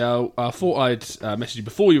nutshell, I thought I'd message you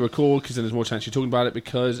before you record because then there's more chance you're talking about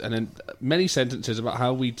it and then many sentences about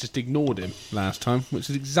how we just ignored him last time, which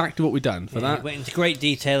is exactly what we've done for Yeah, that. he went into great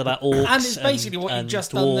detail about orcs And it's basically what you've and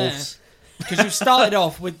just dwarves. done there. Because you started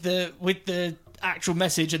off with the actual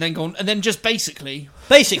message and then gone and then just basically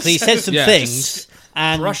Basically, he said some Yeah. things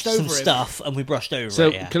and brushed some over him. stuff, and we brushed over So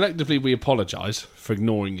it. Yeah. collectively we apologise for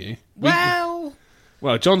ignoring you.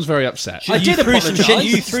 well, John's very upset. I did threw some apologise shade-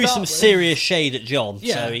 You to threw start some with. serious shade at John.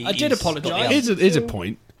 Yeah, so I did he's got the apologise. answer. Here's a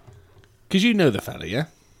point. Because you know the fella, yeah?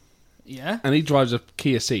 yeah, And he drives a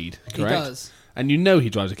Kia Ceed, correct? he does. And you know he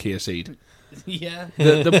drives a Kia Ceed. Yeah,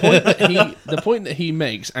 The point that he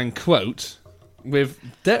makes, and quote, with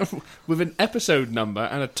an episode number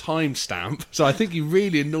and a timestamp. So I think you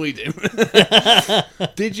really annoyed him.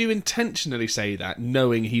 Did you intentionally say that,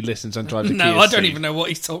 knowing he listens and drives a No, Kia I don't Ceed? even know what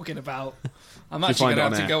he's talking about. I'm Should actually find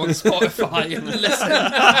going to it have on to go on Spotify and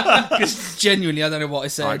listen. Because genuinely, I don't know what I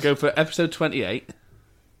said. All right, go for episode 28,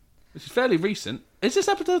 which is fairly recent. Is this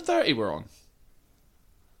episode 30 we're on?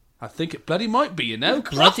 I think it bloody might be, you know.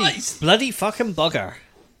 Bloody fucking bugger.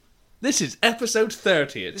 This is episode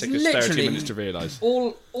 30. It It's took us 30 literally- minutes to realise.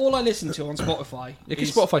 all I listen to on Spotify Yeah,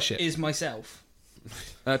 'cause Spotify shit. is myself.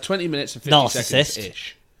 20 minutes and 50 Narcissist.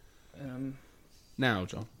 seconds-ish. Um, Now,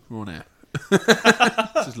 John, we're on air.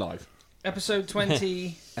 This is live. episode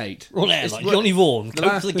 20. 8. Right there, It's- like Johnny Vaughan,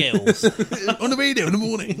 coke to the gills. on the radio in the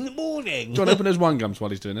morning. In the morning. John, open those wine gums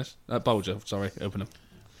while he's doing this. Bulger, sorry, open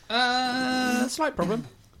them. Slight problem.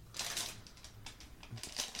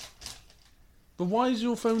 But why is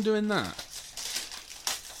your phone doing that?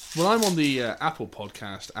 Well, I'm on the Apple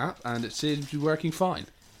Podcast app, and it seems to be working fine.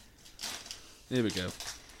 Here we go.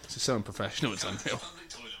 This is so unprofessional, it's unreal.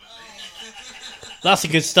 That's a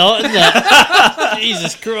good start, isn't it?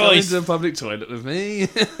 Jesus Go Christ. into the public toilet with me.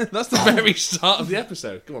 That's the very start of the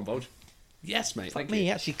episode. Come on, Bulge. Yes, mate. Fuck Thank me, you.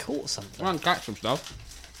 he actually caught something. Come on, catch some stuff.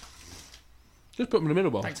 Just put them in the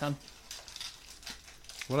middle bowl. Thanks, hon.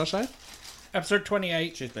 What'd I say? Episode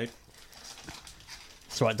 28. Cheers, babe.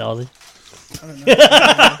 That's right, darling. I'm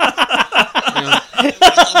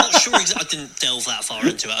not sure I didn't delve that far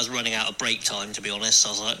into it. I was running out of break time, to be honest. I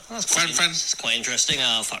was like, oh, that's quite interesting.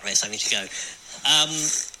 Oh, fuck this, I need to go.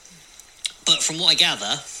 But from what I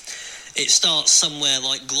gather, it starts somewhere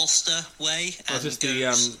like Gloucester way and just goes the,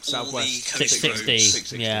 all southwest. the coast 660, roads,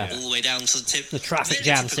 660, yeah. all the way down to the tip. The traffic really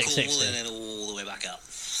jam, typical, 660. and then all the way back up.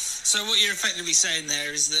 So what you're effectively saying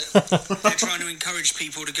there is that they're trying to encourage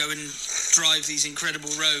people to go and drive these incredible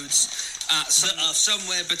roads at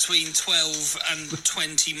somewhere between 12 and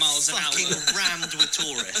 20 miles an Fucking hour. rammed with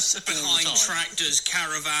tourists all the Behind time. tractors,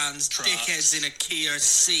 caravans, dickheads in a Kia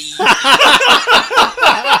Ceed.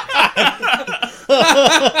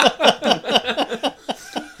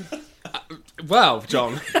 Well,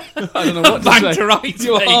 John, I don't know what to Bang say. to rights,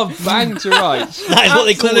 You mate. are bang to rights. That is what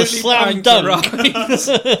they call a Absolutely slam bang to dunk. rights.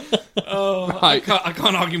 Oh, I Right.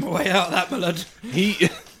 can't argue my way out of that, my lad.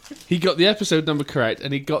 He got the episode number correct,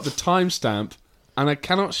 and he got the timestamp, and I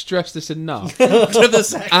cannot stress this enough. To the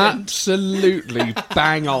second. Absolutely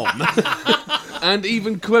bang on. And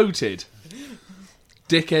even quoted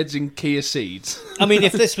dickheads in Kia Ceeds. I mean,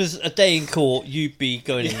 if this was a day in court, you'd be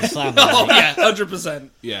going in the slam. Oh, mate. yeah, 100%.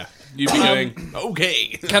 Yeah. You'd be going, okay.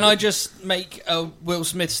 Can I just make a Will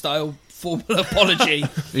Smith style formal apology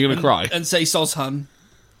You're going to cry? and say Soz hun?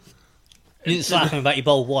 You didn't slap him about your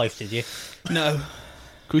bold wife, did you? No.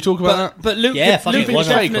 Can we talk about that? But Luke, Yeah, could, fuck Luke it, why could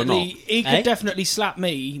not? definitely, he could Eh? definitely slap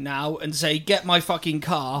me now and say, "Get my fucking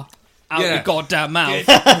car out Yeah. your goddamn mouth."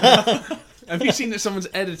 Have you seen that someone's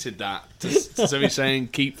edited that? So he's saying,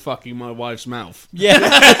 keep fucking my wife's mouth. Yeah.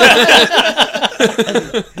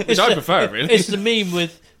 Which I prefer, really. It's the meme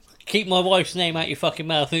with keep my wife's name out your fucking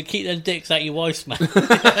mouth and keep them dicks out your wife's mouth.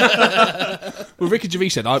 Well, Ricky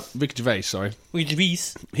Gervais, sorry. We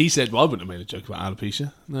He said, well, I wouldn't have made a joke about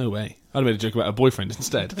alopecia. No way. I'd have made a joke about her boyfriend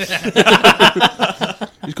instead.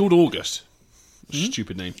 He's called August.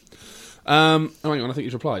 Stupid name. Oh, hang on, I think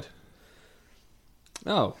he's replied.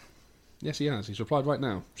 Oh. Yes, he has. He's replied right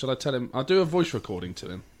now. Shall I tell him? I'll do a voice recording to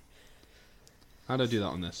him. How do I do that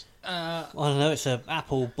on this? I don't know, it's an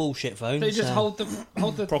Apple bullshit phone. They just so- hold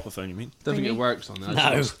the. Proper phone, you mean? Don't think it Thingy? works on that.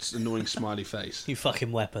 No. It's just an annoying smiley face. You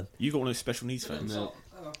fucking weapon. You got one of those special needs phones. No.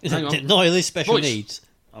 Is Hang it on. denial is special Voice. needs?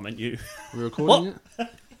 I meant you. We're recording it?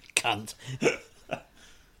 Cunt.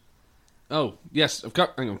 Oh, yes. I've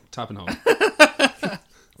got. Hang on. Tap and hold.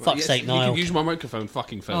 Fuck's Yes, sake, you Niall. can use my microphone,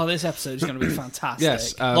 fucking phone. Oh, this episode is going to be fantastic.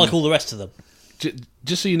 Yes. Like all the rest of them.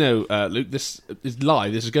 Just so you know, Luke, this is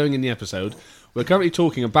live. This is going in the episode. We're currently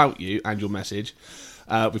talking about you and your message.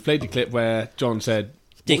 We played the clip where John said,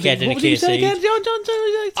 Dickhead in a what did you Kia say again, Ceed. John,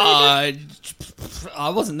 say again. I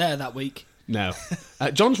wasn't there that week. No.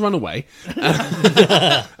 John's run away.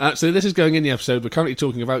 So this is going in the episode. We're currently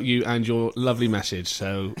talking about you and your lovely message.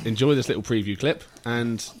 So enjoy this little preview clip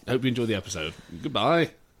and hope you enjoy the episode. Goodbye.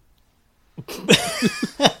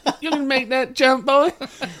 You can make that jump, boy.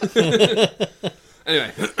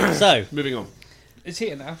 Anyway, So, moving on. It's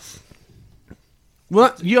here now.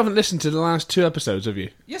 What? You haven't listened to the last 2 episodes, have you?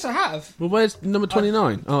 Yes, I have. Well, where's number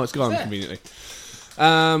 29? Oh, it's gone there. conveniently.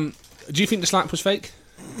 Do you think the slap was fake?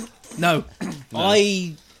 No.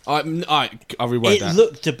 I I'll reword it that.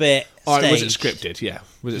 looked a bit staged. All right, was it scripted? Yeah.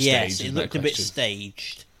 Was it Yes, staged? it is that looked a bit question?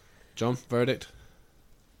 staged. John, verdict?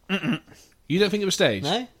 You don't think it was staged?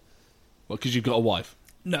 No? Well, because you've got a wife.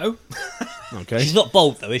 No, Okay. She's not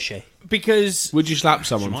bold though, is she? because Would you slap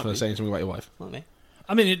someone might for be. saying something about your wife? Might be.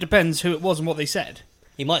 I mean, it depends who it was and what they said.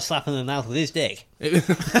 He might slap him in the mouth with his dick. It's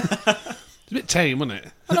a bit tame, wasn't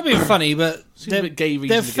it? I'm not being funny, but Seems a they're, bit gay reason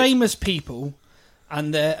they're to get- famous people,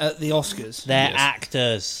 and they're at the Oscars. They're Yes.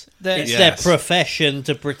 actors. They're- It's Yes. their profession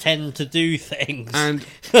to pretend to do things. And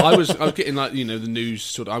I was getting like the news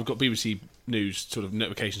sort of. I've got BBC News sort of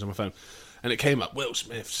notifications on my phone, and it came up: Will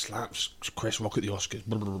Smith slaps Chris Rock at the Oscars.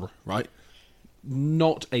 Blah, blah, blah, blah, right?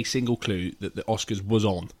 Not a single clue that the Oscars was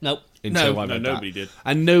on. Nope. Until No. I read No, that. nobody did.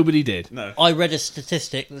 And nobody did. No. I read a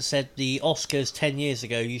statistic that said the Oscars 10 years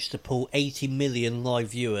ago used to pull 80 million live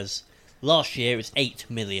viewers. Last year it was 8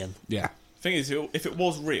 million. Yeah. Thing is, if it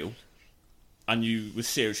was real, and you were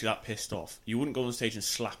seriously that pissed off, you wouldn't go on stage and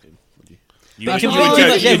slap him, would you? You can do too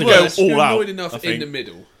much you'd go evidence. all You're out. annoyed enough I in think. the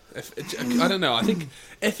middle. I don't know. I think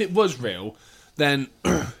if it was real, then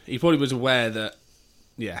he probably was aware that.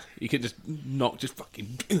 Yeah, he could just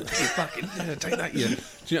fucking take that. Yeah, do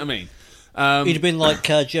you know what I mean? He'd have been like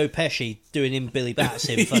Joe Pesci doing in Billy Bats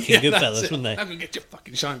in fucking Yeah, that's Goodfellas, it. wouldn't they? I'm gonna get your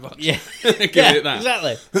fucking shine box. Yeah. Give Yeah, it that.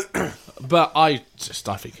 exactly. But I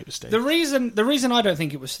think it was staged. The reason I don't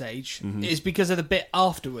think it was staged Mm-hmm. is because of the bit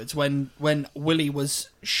afterwards when Willie was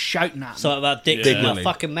shouting at him. Something about dicks Yeah. in my Willie.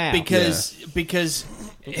 fucking mouth. because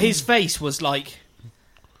his face was like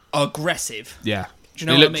aggressive. Yeah, Do you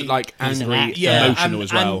know he what I looked mean? like He's an angry, actor. Yeah, emotional and,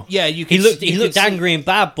 as well. And, yeah, you he could, looked you looked could see- angry in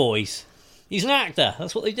Bad Boys. He's an actor.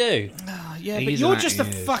 That's what they do. Yeah, but He's you're an just a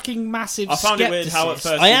actor, he is. fucking massive. I found it weird how at skepticist.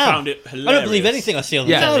 first I you am. found it hilarious. I don't believe anything I see on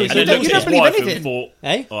the Yeah. telly. And You then don't- looked you at his don't believe wife anything. and thought,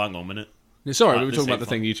 Eh? oh, hang on a minute. Sorry, Right, we were the talking about the same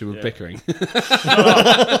thing you two were yeah. bickering.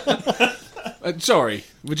 Sorry,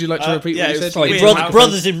 would you like to repeat yeah, what you it said? was Sorry, weird bro- how-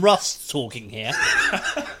 brothers in Rust talking here.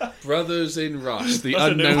 Brothers in Rust, the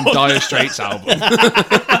That's a new unknown one. Dire Straits album.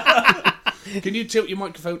 Can you tilt your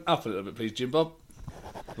microphone up a little bit, please, Jim Bob?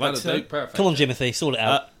 Like That'll so. do. Perfect. Come on, Jimothy, sort it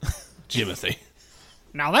out. Jimothy.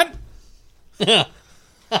 Now then, Do you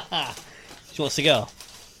want a cigar?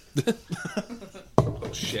 Oh,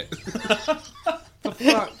 shit. For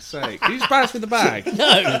fuck's sake. Can you just pass me the bag?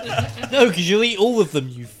 No, because you'll eat all of them,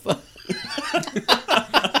 you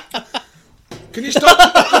Can you stop?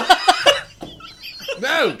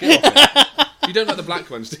 No, get off it. You don't like the black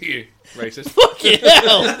ones, do you? Racist. fucking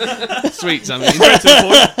hell! Sweets, I mean.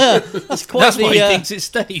 It's quite that's the, why he thinks it's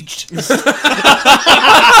staged.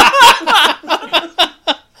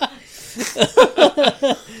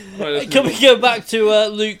 Right, let's Can move we go back to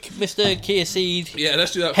Luke, Mr. Kearseed? on. Yeah,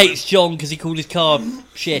 let's do that. Hates John because he called his car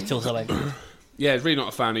shit or something. Yeah, really not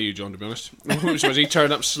a fan of you, John, to be honest. Which was he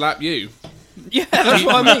turned up to slap you. Yeah, that's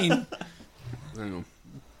what I mean. Hang on.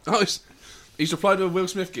 Oh, he's replied to a Will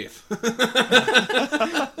Smith gif.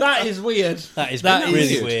 That is weird. That is That really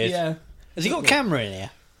is weird. Yeah. Has he got a camera in here?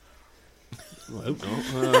 I hope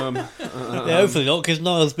not. Yeah, hopefully not, because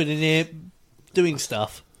Niall's been in here doing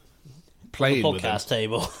stuff. Playing with him. Podcast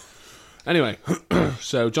table. Anyway,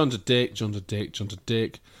 so John's a dick. Niall's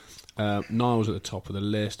at the top of the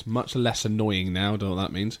list. Much less annoying now. Don't know what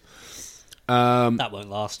that means. That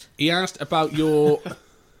won't last. He asked about your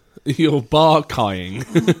bar kieing.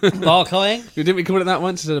 Bar kieing? Didn't we call it that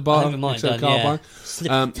once? Instead of bar, I think we might instead have of done, car yeah. buying?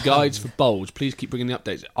 Slip of the Guides tongue. for Bulge. Please keep bringing the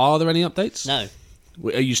updates. Are there any updates? No.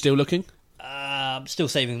 Are you still looking? I'm still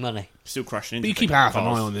saving money. Still crashing into But you keep things, half an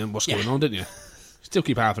cars. eye on them. What's Yeah. going on, didn't you? Still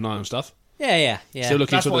keep half an eye on stuff. Yeah. Still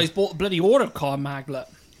looking That's for why the- he's bought a bloody auto car maglet.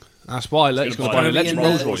 That's why. He's going to buy an gonna be electric in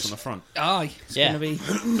Rolls there. Royce. on the front. Aye, it's Yeah. going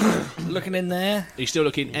to be looking in there. He's still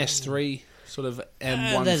looking S3, sort of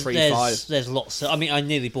M135. There's lots of... I mean, I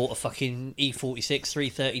nearly bought a fucking E46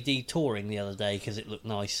 330D Touring the other day because it looked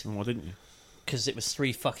nice. Why didn't you? Because it was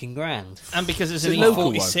 $3 grand. And because it's Is an it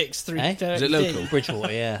local E46 through Eh? 30D. Is it local?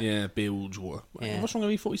 Bridgewater, yeah. Yeah, Bilgewater. Yeah. What's wrong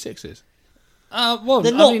with E46s? Well,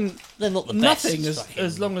 They're not, I mean, they're not the nothing best.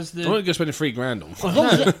 as long as I won't the... go spending $3,000 on. As long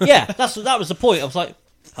as yeah, that was the point. I was like,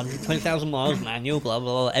 120,000 miles, manual, blah,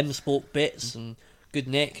 blah, blah, M Sport bits and good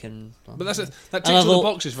nick and... But that ticks And I all the thought,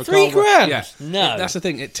 boxes for a $3 car. grand? Yeah, No. That's the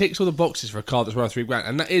thing. It ticks all the boxes for a car that's worth $3,000,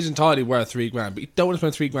 and that is entirely worth $3,000. But you don't want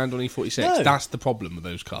to spend $3,000 on E46. No. That's the problem with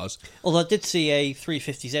those cars. Although I did see a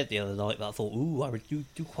 350Z the other night that I thought, ooh, I would do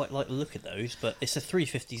quite like the look of those, but it's a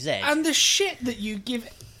 350Z. And the shit that you give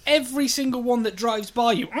every single one that drives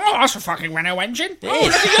by you. Oh, that's a fucking Renault engine. Oh,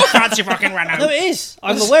 look at your fancy fucking Renault. No, it is.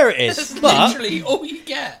 I'm aware it That's is. But, literally all you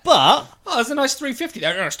get. but Oh, there's a nice 350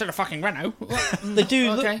 there. Oh, still a fucking Renault. they do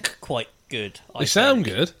Okay. look quite good. They sound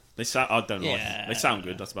good. They sound. I don't know. Yeah. They sound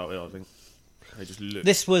good. That's about it. I think they just look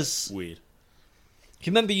This was weird.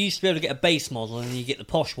 you remember you used to be able to get a base model and then you get the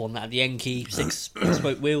posh one that had the Enki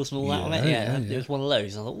 6-spoke wheels and all that on it? Yeah, there was one of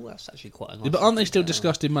those. And I thought, oh, that's actually quite a nice. Yeah, but aren't they still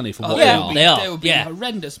disgusting money for what yeah, they are? They are, They would be yeah.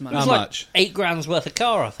 horrendous money. How It's like much? £8,000 worth of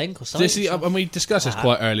car, I think, or something. This, and we discussed this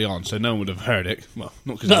quite early on, so no one would have heard it. Well,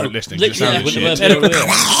 not because they No, weren't listening. 'cause it literally, sounded wouldn't shit.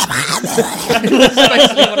 have been That's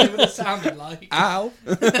basically what it would have sounded like. Ow.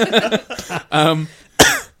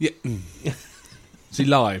 Yeah. See,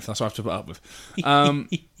 live. That's what I have to put up with.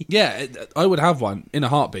 Yeah, I would have one in a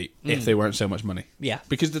heartbeat if they weren't so much money. Yeah.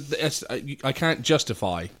 Because I can't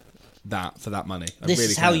justify that for that money. I This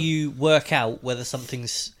really is how can't. you work out whether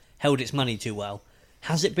something's held its money too well.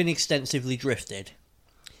 Has it been extensively drifted?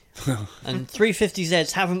 And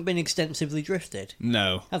 350Zs haven't been extensively drifted,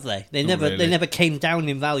 No. have they? They Not never really. they never came down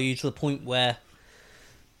in value to the point where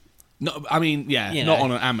No, I mean, yeah, You not know.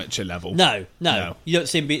 on an amateur level. no. No. You don't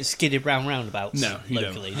see them being skidded round roundabouts No, you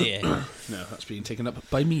don't. locally, do you? No, that's being taken up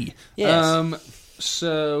by me. Yes.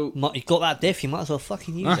 So You've got that diff, you might as well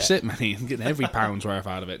fucking use that's it. it, man. I'm getting every pound's worth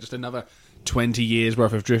out of it. Just another 20 years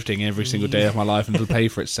worth of drifting every single day of my life, and it'll pay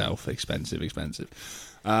for itself. Expensive.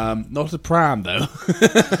 Not a pram though. No,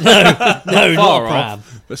 not Far a pram.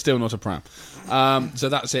 off, but still not a pram. So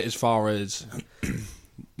that's it as far as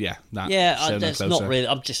yeah. That Yeah, so no that's closer. not really.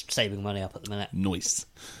 I'm just saving money up at the minute. Nice.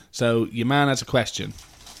 So your man has a question,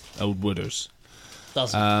 old Wooders.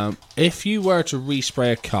 Doesn't. If you were to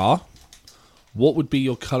respray a car, what would be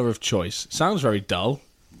your colour of choice? Sounds very dull,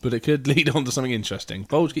 but it could lead on to something interesting.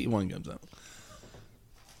 Bulge, get your wine gums out.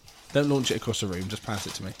 Don't launch it across the room, just pass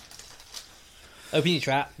it to me. Open your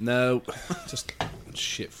trap. No, just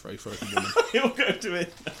shit throw for a woman. He'll go to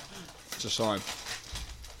it. It's a sign.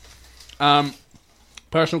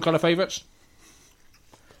 Personal colour favourites?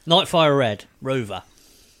 Nightfire Red Rover.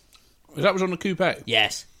 That was on the coupe.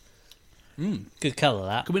 Yes. Good colour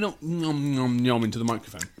that. Can we not nom into the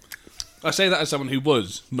microphone? I say that as someone who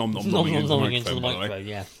was nom nomming into the Nomming microphone. into the by the way. microphone.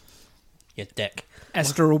 Yeah. Your dick.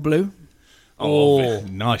 Estral blue. Oh,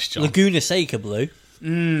 nice job. Laguna Seca blue.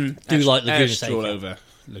 Do like Laguna Estral Seca. over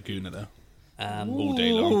Laguna though. Um, All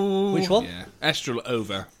day long. which one? Yeah, Estral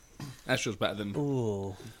over. Estral's better than.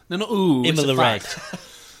 Ooh. No, not ooh. it's a Imola Red. fact.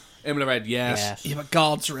 Imola Red, yes. Yes. Yeah, but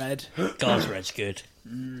Guards red. Guards Red's good.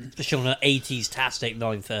 Especially on an 80s Tastic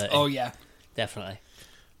 930. Oh yeah. Definitely.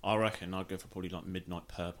 I reckon I'd go for probably like midnight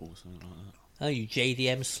purple or something like Oh, you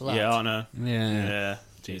JDM that. slut. Yeah, I know. Yeah.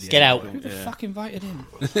 Yeah. Get out. Who the Yeah. fuck invited him?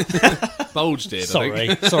 Bulge did. I Sorry.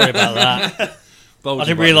 think. Sorry about that. Bulge I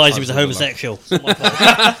didn't invited realise he was a Bulge along. homosexual. It's not my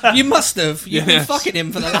fault. You must have. You've been Yes. fucking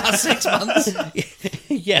him for the last 6 months.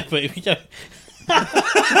 Yeah, but if you don't.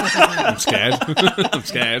 I'm scared. I'm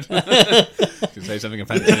scared. Could say something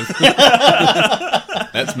offensive.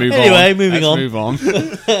 Let's move on. Anyway, moving Let's on. move on.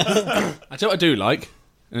 I tell you what I do like,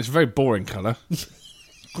 and it's a very boring colour.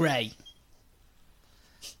 Grey.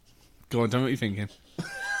 Go on, tell me what you're thinking.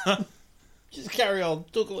 Just carry on.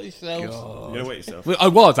 Talk about yourselves. You gotta wait yourself. Well, I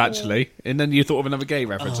was actually, and then you thought of another gay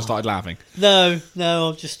reference and started laughing. No,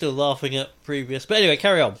 I'm just still laughing at previous. But anyway,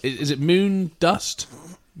 carry on. Is it Moon Dust?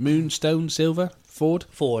 Moonstone Silver? Ford?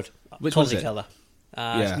 Ford. Which one's it? colour.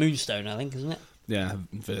 Yeah. It's Moonstone, I think, isn't it? Yeah,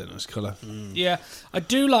 very nice colour. Yeah, I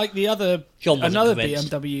do like the other. John wasn't Another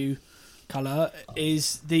convinced. BMW colour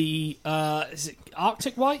is the is it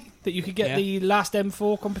Arctic White that you could get Yeah. the last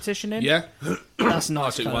M4 competition in. Yeah? That's a nice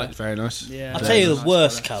Arctic colour. White, very nice. Yeah, I'll very tell you the nice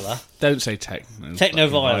worst colour. colour. Don't say Techno. Techno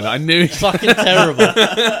fucking Violet. I knew. Fucking terrible.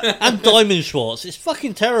 And Diamond Schwartz. It's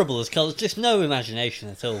fucking terrible as colours. Just no imagination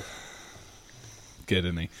at all. Good,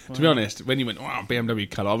 isn't he? To be honest, when you went, wow, BMW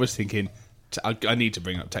colour, I was thinking, I need to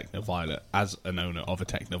bring up Techno Violet as an owner of a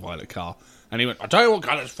Techno Violet car. And he went, I tell you what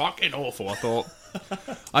colour's fucking awful. I thought,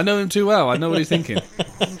 I know him too well. I know what he's thinking.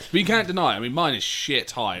 But you can't deny it. I mean, mine is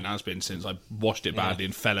shit high and has been since I washed it badly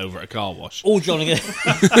and fell over at a car wash. All Johnny, Which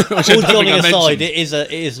I all don't think Johnny I aside, mentioned.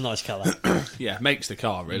 it is a nice colour. Yeah, makes the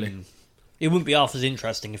car, really. It wouldn't be half as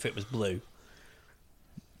interesting if it was blue.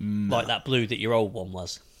 Like that blue that your old one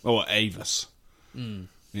was. Or Avis.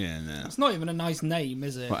 Yeah, no. It's not even a nice name,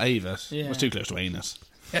 is it? Well, Avis. Yeah. Well, it's too close to anus.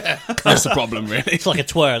 That's the problem, really. It's like a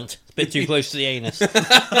twirl. It's a bit too close to the anus.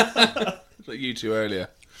 It's like you two earlier.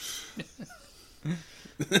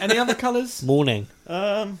 Any other colours? Morning.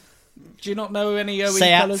 Do you not know any OE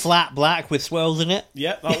Say out colours? flat black with swirls in it.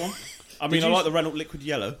 Yeah, that one. I mean, I you- like the Renault Liquid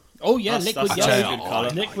Yellow. Oh yeah, That's- liquid that's yellow. a good colour.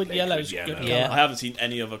 Liquid yellow's Liquid good yellow. colour. Yeah. I haven't seen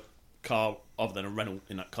any other car other than a Renault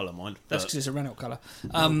in that colour, mind. That's but- because it's a Renault colour.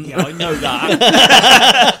 yeah, I know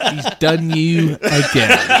that. He's done you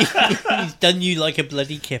again. He's done you like a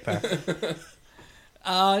bloody kipper.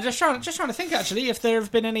 Just trying to think actually if there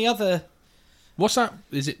have been any other. What's that?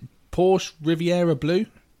 Is it Porsche Riviera Blue?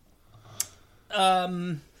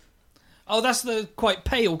 I Oh, that's the quite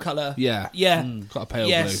pale colour. Yeah. Yeah. Got a pale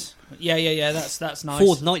Yes. Yeah. That's nice.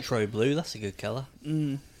 Ford Nitro Blue, that's a good colour.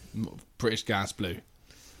 blue. British Gas blue.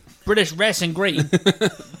 British Racing Green.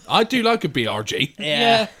 I do like a BRG.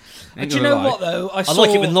 Yeah. Ain't Do you gonna know lie. what though? I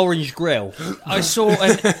like it with an orange grill. I saw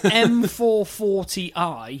an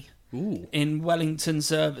M440i Ooh. in Wellington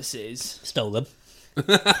Services Stole them.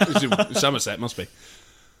 It's in Somerset, must be.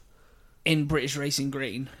 in British Racing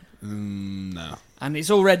Green, No. and it's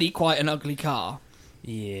already quite an ugly car.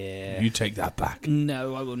 Yeah. You take that back.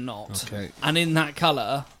 No, I will not. Okay. And in that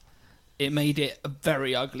colour, it made it a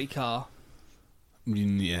very ugly car.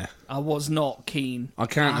 Yeah. I was not keen. I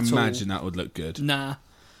can't at imagine that would look good. Nah.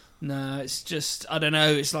 No, it's just, I don't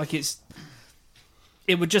know, it's like it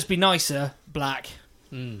would just be nicer black.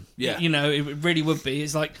 Yeah. You know, it really would be.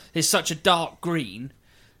 It's like, it's such a dark green,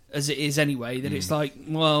 as it is anyway, that it's like,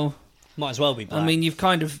 well, Might as well be black. I mean, you've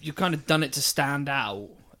kind of done it to stand out.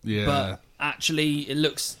 Yeah. But actually,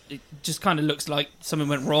 it just kind of looks like something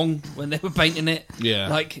went wrong when they were painting it. Yeah.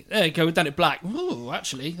 Like, there you go, we've done it black. Ooh,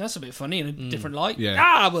 actually, that's a bit funny in a different light.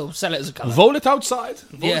 Yeah. We'll sell it as a colour. Roll it outside.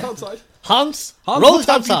 Roll it Yeah. outside. Hans, Hans, roll what it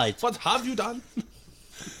have you- outside. What have you done?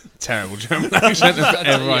 Terrible German accent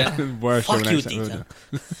ever. Right. Worst Fuck German you, accent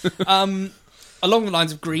Dieter. ever. Along the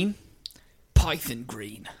lines of green, Python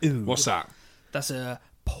green. What's that? That's a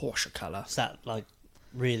Porsche colour. It's that, like,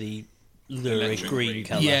 really lurid green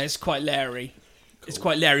colour. Yeah, it's quite leery. It's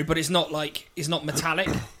quite leery, but it's not metallic.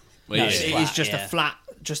 Well, No, yeah. it's It flat, is just yeah.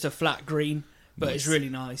 just a flat green, but it's really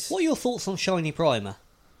nice. What are your thoughts on shiny primer?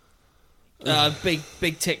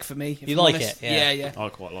 Big tick for me. if You I'm like honest. it? Yeah. Yeah. I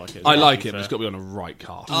quite like it. I like to be it, but it's fair. got to be on the right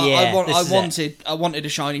car. Yeah, this is I wanted a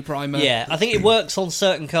shiny primer. Yeah, I think it works on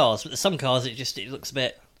certain cars, but there's some cars it looks a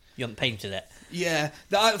bit. You haven't painted it. Yeah.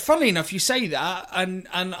 Funnily enough, you say that, and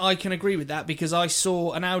I can agree with that because I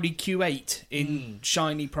saw an Audi Q8 in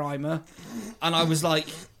shiny primer, and I was like,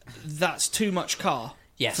 that's too much car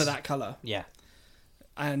Yes. for that colour. Yeah.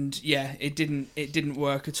 And yeah, it didn't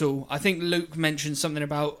work at all. I think Luke mentioned something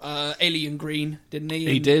about alien green, didn't he?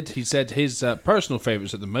 He did. He said his personal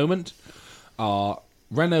favourites at the moment are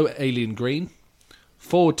Renault Alien Green,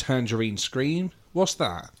 Ford Tangerine Screen. What's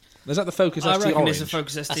that? Is that the Focus I ST reckon Orange? it's a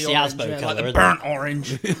Focus ST That's the orange, Asbo yeah, colour, like the isn't burnt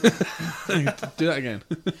orange, Do that again.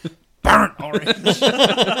 burnt orange.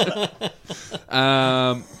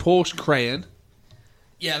 Porsche Crayon.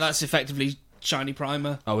 Yeah, that's effectively shiny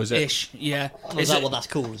primer. Oh, is it? Ish, yeah. Oh, is that what that's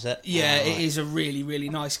called, is it? Yeah, it is a really, really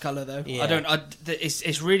nice colour though. Yeah.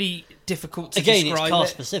 It's really difficult to Again, it's describe car it.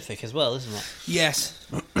 specific as well, isn't it? Yes.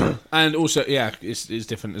 And also, yeah, it's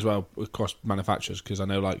different as well across manufacturers because I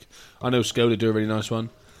know Skoda do a really nice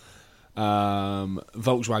one.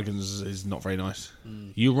 Volkswagen's is not very nice.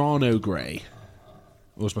 Urano Grey.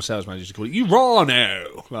 Or as my sales manager used to call it,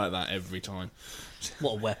 Urano! Like that every time.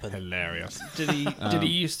 What a weapon. Hilarious. Did he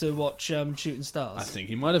used to watch Shooting Stars? I think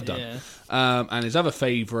he might have done. Yeah. And his other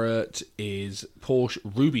favourite is Porsche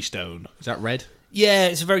Ruby Stone. Is that red? Yeah,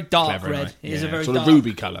 it's a very dark Clever, red. right? It is a very sort dark of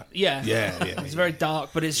ruby colour. Yeah. Yeah. It's very dark,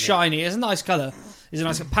 but it's shiny. It's a nice colour. It's a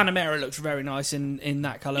nice Panamera looks very nice in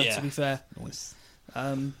that colour, Yeah. to be fair. Nice.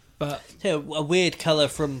 But Yeah, a weird colour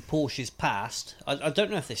from Porsche's past. I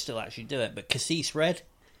don't know if they still actually do it, but Cassis red.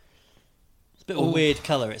 It's a bit of a weird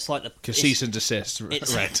colour. It's like the Cease and desist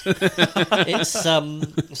it's- red.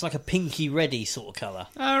 it's like a pinky reddy sort of colour.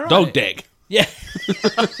 all right. Dog dick. Yeah.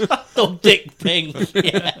 Dog dick pink.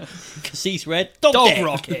 Yeah. Cassis red. Dog dick.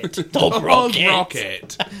 rocket. Dog rocket.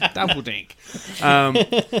 Rocket. Double dink.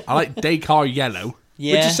 I like Dakar Yellow.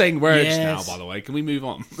 We're Yeah. just saying words Yes. now, by the way. Can we move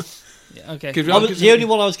on? Yeah, okay. The only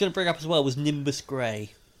one I was going to bring up as well was Nimbus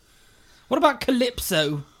Grey. What about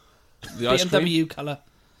Calypso? The ice cream? BMW colour.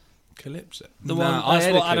 Calypso. The Nah, one- I that's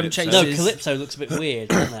had what a Adam Calypso. chases. No, is- Calypso looks a bit weird,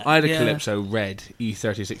 doesn't it? I had a Yeah. Calypso red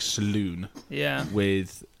E36 Saloon Yeah.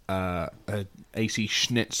 with a AC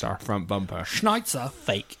Schnitzer front bumper. Schneitzer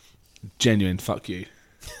Fake. Genuine, fuck you.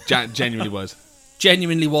 Genuinely was.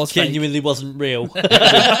 genuinely was fake. Genuinely wasn't real.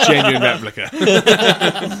 Genuine replica.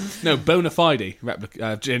 No, bona fide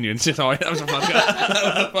replica. Genuine. Sorry, that was a fuck up. That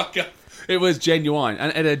was a fuck up. It was genuine. And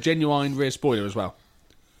it had a genuine rear spoiler as well.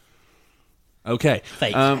 Okay.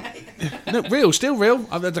 Fake. No, real. Still real.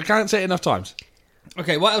 I can't say it enough times.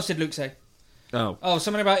 Okay, what else did Luke say? Oh. Oh,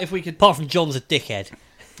 something about if we could Apart from John's a dickhead.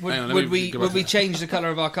 would, Hang on, let would me we go would back we to change the colour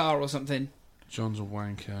of our car or something? John's a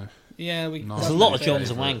wanker. Yeah, we. No. There's a That's lot of my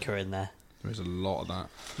John's a favourite. wanker in there. There's a lot of that.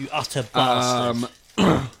 You utter bastard.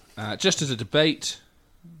 Just as a debate.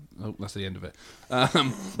 Oh, that's the end of it.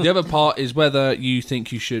 The other part is whether you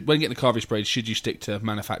think you should, when getting the car sprayed, should you stick to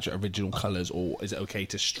manufacturer original colours or is it okay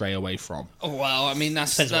to stray away from? Oh wow! I mean,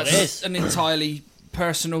 that's Depends what it is. an entirely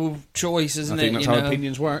personal choice, isn't I think it? that's you how know?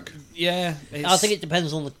 opinions work. Yeah, I think it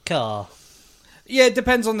depends on the car. Yeah, it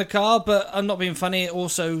depends on the car, but I'm not being funny. It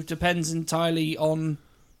also depends entirely on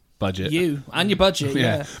Budget. you and your budget.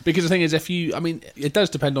 Yeah. Because the thing is, it does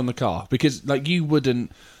depend on the car. Because like you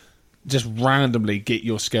wouldn't just randomly get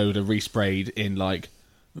your Skoda resprayed in like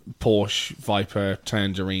Porsche Viper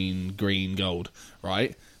Tangerine Green Gold,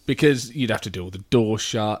 right? Because you'd have to do all the door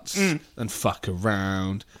shuts and fuck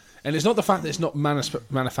around. And it's not the fact that it's not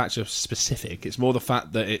manufacturer specific. It's more the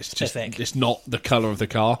fact that it's Specific. just it's not the colour of the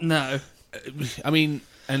car. No. I mean,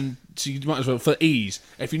 and so you might as well, for ease,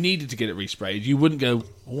 if you needed to get it resprayed, you wouldn't go,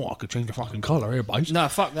 oh, I could change the fucking colour here, boys. No,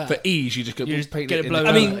 fuck that. For ease, you just go, You just paint get it in blown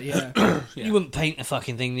the over. colour. Yeah. You wouldn't paint a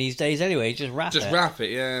fucking thing these days anyway. Just wrap Just it. wrap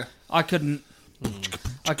it, yeah. I couldn't.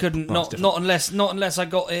 I couldn't. Oh, it's Not unless I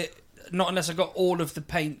got it. Not unless I got all of the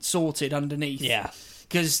paint sorted underneath. Yeah.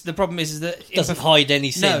 Because the problem is that Doesn't hide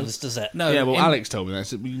any sins, does it? No. Yeah, well, Alex told me that.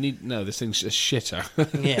 So you need this thing's a shitter.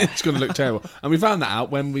 Yeah. It's going to look terrible. And we found that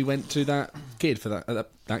out when we went to that kid for that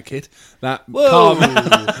Whoa.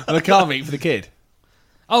 the car meet for the kid.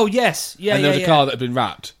 Oh yes, yeah, And there was yeah, a car that had been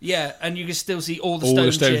wrapped. yeah, and you can still see all the All stone,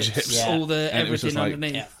 the stone chips, chips. Yeah. all the And it was everything just like-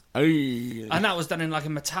 underneath, Yeah. Oh, and that was done in like a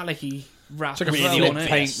metallic-y wrap. it's like a as well, flip on it.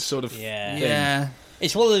 paint sort of. Yeah. Yeah,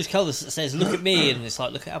 It's one of those colours that says, look at me, and it's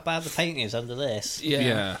like, look at how bad the paint is under this. yeah,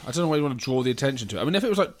 Yeah, I don't know why you want to draw the attention to it. I mean, if it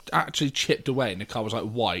was like actually chipped away and the car was like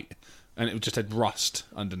white and it just had rust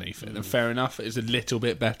underneath it, then fair enough. It's a little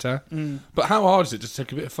bit better. But how hard is it to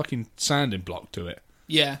take a bit of fucking sanding block to it?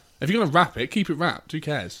 yeah. If you're going to wrap it, keep it wrapped. Who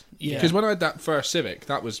cares? Yeah. Because when I had that first Civic,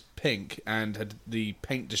 that was pink and had the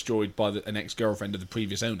paint destroyed by an ex-girlfriend of the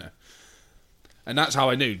previous owner. And that's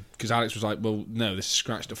how I knew, because Alex was like, well, no, this is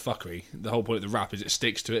scratched to fuckery. The whole point of the wrap is it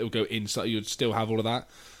sticks to it, it'll go inside, you'd still have all of that.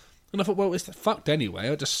 And I thought, well, it's fucked anyway,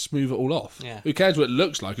 I'll just smooth it all off. Yeah. Who cares what it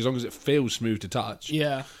looks like, as long as it feels smooth to touch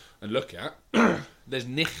Yeah. and look at. There's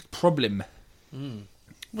nicht problem.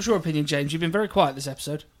 What's your opinion, James? You've been very quiet this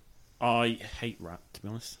episode. I hate rap, to be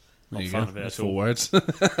honest. There Not a you fan go, of it that's at all. 4 words.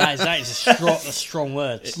 That is a strong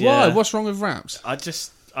word. Why? Yeah. What's wrong with wraps? I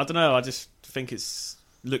don't know, I just think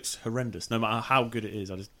looks horrendous. No matter how good it is,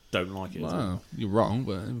 I just don't like it. Wow, you're wrong,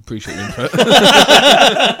 but I appreciate your input.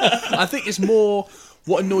 I think it's more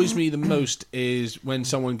what annoys me the most is when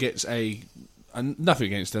someone gets and nothing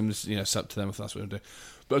against them, it's up to them if that's what they do,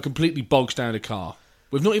 but a completely bogs down a car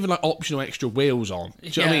with not even like optional extra wheels on. Do you know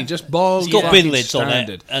what I Yeah. mean? Just bog. It's got fucking bin lids standard. on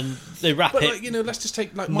it, and they wrap But it. like, let's just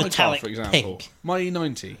take like my car metallic for example. pink. My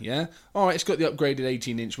E90, yeah. All right, it's got the upgraded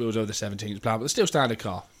 18-inch wheels over the 17s, blah, but it's still standard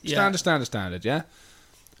car. Yeah. Standard, yeah.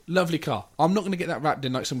 Lovely car. I'm not going to get that wrapped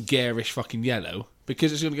in like some garish fucking yellow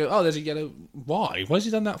because it's going to go, oh, there's a yellow. Why? Why has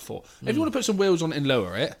he done that for? If you want to put some wheels on it and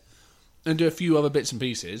lower it and do a few other bits and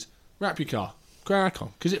pieces, wrap your car. Crack on.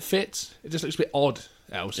 Because it fits. It just looks a bit odd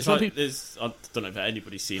else. It's Some like, people- I don't know if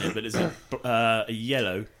anybody's seen it, but there's a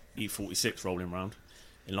yellow E46 rolling around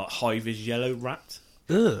in like high-vis yellow wrapped.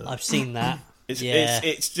 I've seen that. It's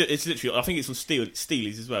literally, I think it's on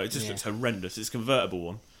Steely's as well. It just looks horrendous. It's a convertible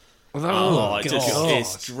one. Oh,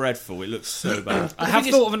 It's dreadful. It looks so bad. I have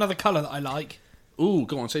thought of another colour that I like. Ooh,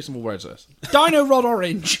 go on, say some more words to us. Dino Rod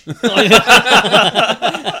Orange.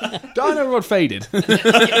 Dino Rod faded.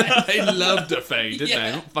 They loved to fade, didn't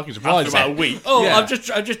they? Not fucking After surprised. about a week. Oh, Yeah. I've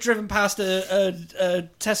just driven past a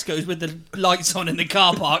Tesco's with the lights on in the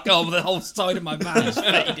car park. Oh, the whole side of my van is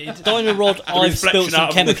faded. Dino Rod, I've spilled Reflection some out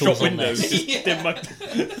of the chemicals shop on windows. this. Just dim my-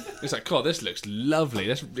 It's like, God, this looks lovely.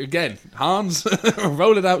 This again, Hans,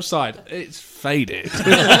 roll it outside. It's faded.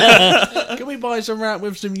 Can we buy some wrap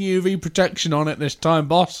with some UV protection on it this time,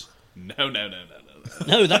 boss? No.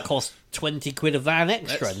 No, that cost 20 quid a van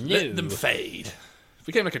extra. Let's No. let them fade.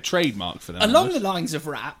 Became like a trademark for them. Along the almost. lines of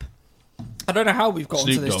rap, I don't know how we've got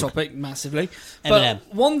onto Snoop this Dogg. topic massively, Eminem.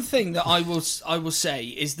 but one thing that I will say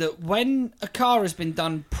is that when a car has been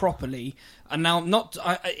done properly, and now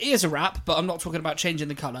it is a wrap, but I'm not talking about changing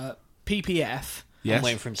the colour. PPF. Yes. I'm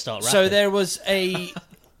waiting for him to start rapping. So there was a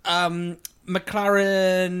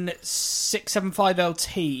McLaren 675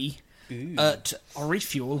 LT at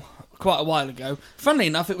Orifuel quite a while ago. Funnily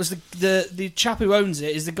enough, it was the chap who owns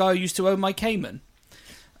it is the guy who used to own my Cayman.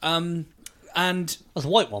 And That was a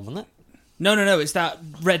white one, wasn't it? no, it's that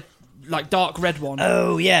red, like dark red one.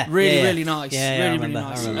 Oh, yeah. Really, Yeah. really nice. Yeah, I really remember,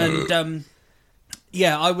 nice. I remember. And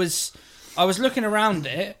I was looking around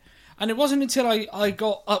it, and it wasn't until I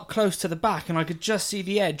got up close to the back and I could just see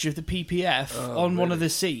the edge of the PPF on one of the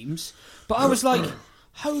seams. But I was like,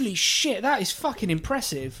 holy shit, that is fucking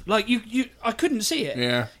impressive. Like I couldn't see it.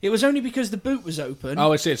 Yeah. It was only because the boot was open.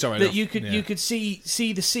 Oh, I see it. Sorry. that you could see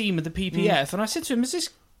the seam of the PPF. And I said to him, "Is this?"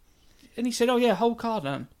 And he said, "Oh yeah, whole car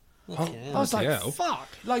done." I was like, hell. fuck.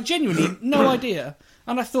 Like, genuinely, no idea.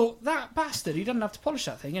 And I thought, that bastard, he doesn't have to polish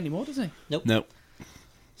that thing anymore, does he? No.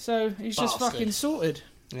 So he's just Bastard. fucking sorted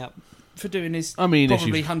Yep. for doing his I mean, if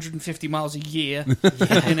probably you- 150 miles a year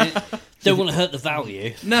in it. Don't want to hurt the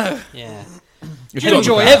value. No. Yeah. If Can you've got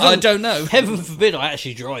enjoy the it, car- I don't know. Heaven forbid I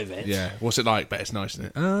actually drive it. Yeah. What's it like? Bet it's nice, isn't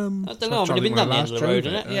it? I don't know. I've only been down the end of the road,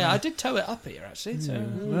 innit? Yeah, I did tow it up here, actually. So.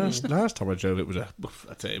 Last time I drove it was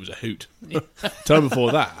I'd say it was a hoot. Time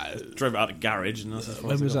before that, Drove it out of the garage and that's as far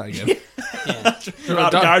when as was it that again? Yeah. got. Drove it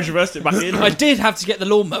out of the garage, reversed it back in. I did have to get the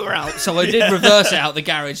lawnmower out, so I did reverse it out the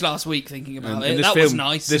garage last week thinking about it. this That film, was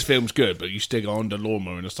nice. This film's good, but you stick on the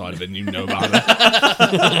lawnmower on the side of it and you know about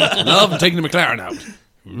it. Love taking the McLaren out.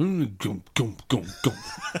 Gum, gum, gum, gum.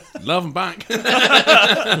 Love him back.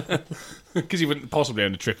 Because he wouldn't possibly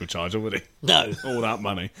own a trickle charger, would he? No. All that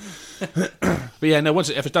money. But yeah, no, if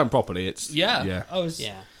it's done properly, it's... yeah, I was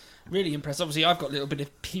Yeah. really impressed. Obviously, I've got a little bit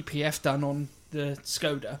of PPF done on the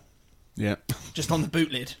Skoda, Yeah. just on the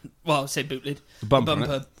boot lid. Well, I say boot lid. The bumper,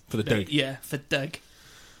 innit? For the Doug. Yeah, for Doug.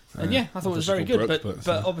 And yeah, I thought it was very obviously good. called But Brooks,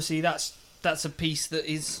 but- obviously, that's a piece that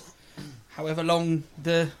is however long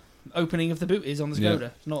the opening of the boot is on the Yeah.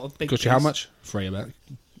 Skoda. It's not a big Cost piece. you how much? Free about.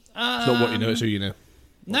 It's not what you know, it's who you know.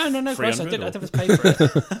 No, Chris, I 300 did. I or- did pay for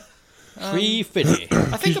it. 350.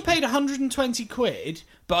 I think I paid 120 quid,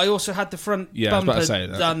 but I also had the front Yeah, I was about bumper to say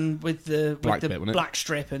that. done with the Black bit, wasn't it? black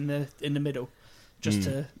strip in the middle, just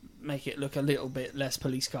to make it look a little bit less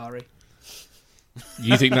police car-y.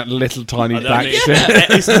 You think that little tiny I don't black think- strip?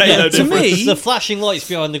 It's made no To difference. me, The flashing lights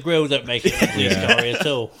behind the grill don't make it a police Yeah. car at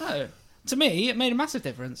all. no, to me, it made a massive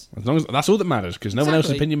difference. As long as that's all that matters, because no one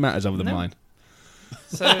else's Exactly. opinion matters other than No. mine.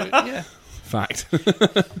 So yeah, Fact.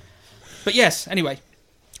 but yes. Anyway,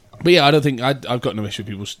 But yeah, I don't think I've got no issue with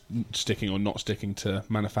people sticking or not sticking to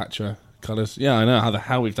manufacturer colours. Yeah, I know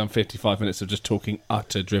how we've done 55 minutes of just talking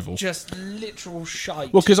utter drivel. just literal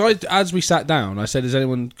shite. Well, because as we sat down, I said, "Has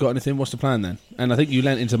anyone got anything? What's the plan then?" And I think you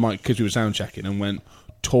leant into Mike because we were sound checking and went,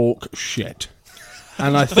 "Talk shit."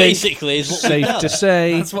 And I think Basically, is what we've safe done. to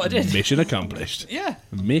say, That's what I did. Mission accomplished. yeah,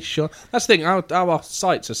 Mission. That's the thing. Our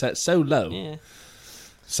sights are set so low, Yeah.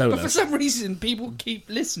 so but low. for some reason, people keep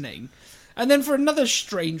listening, and then for another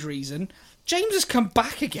strange reason, James has come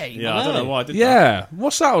back again. Yeah, I don't know why I did that. Yeah,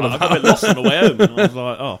 what's that all I about? got a bit lost on the way home and I was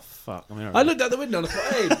like, oh, fuck. I'm here. I looked out the window and I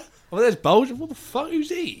thought, hey, well, there's Bulge. What the fuck? Who's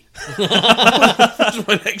he? That's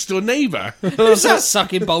my next door neighbour. Who's that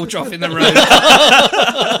sucking bulge off in the road?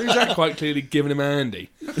 Who's that quite clearly giving him a handy?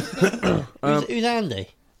 Who's Andy?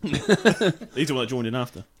 He's the one that joined in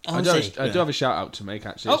after. Oh, I is do he? have a shout out to make,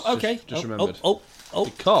 actually. Oh, okay. Just Oh, remembered. oh.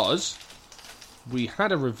 Because we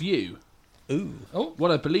had a review. Ooh.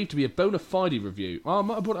 What I believe to be a bona fide review. Oh, I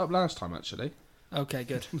might have brought it up last time, actually. Okay,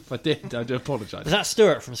 good. If I did, I do apologise. Was that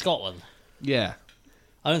Stuart from Scotland? Yeah.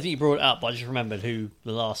 I don't think you brought it up, but I just remembered who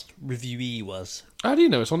the last reviewee was. How do you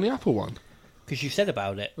know it's on the Apple one? Because you said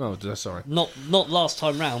about it. Oh, sorry. Not last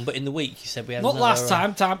time round, but in the week you said we had Not another, last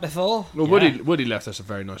time before. Well, Yeah. Woody left us a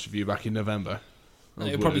very nice review back in November.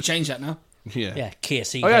 It'll probably change that now. Yeah. Yeah, Kia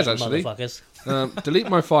Ceed, Oh, yes, actually. motherfuckers. Delete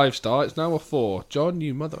my 5-star. It's now a 4. John,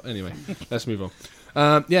 you mother. Anyway, let's move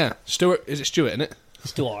on. Yeah, Stuart. Is it Stuart? Isn't it?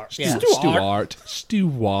 Stuart. Yeah.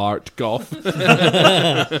 Stuart Goff.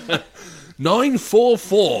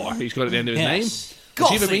 944. He's got at the end of his Yes.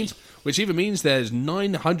 name. Which either means there's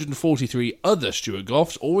 943 other Stuart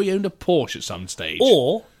Goffs, or he owned a Porsche at some stage.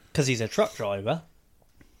 Or, because he's a truck driver,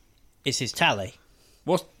 it's his tally.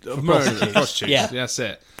 What's murder? prostitutes. Prostitutes. Yeah. That's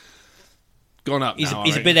it. Gone up. He's now, a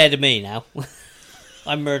I bit ahead of me now.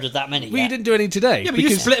 I murdered that many. Well, you yet. didn't do any today. Yeah, but you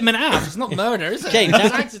split him in half. It's not murder, is it? James, It's an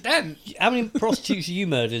how- accident. How many prostitutes have you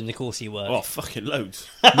murdered in the course of your work? Oh, fucking loads.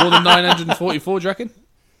 More than 944, do you reckon?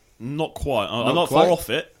 Not quite. I'm Not not quite. far off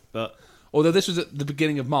it, but Although this was at the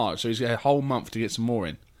beginning of March, so he's got a whole month to get some more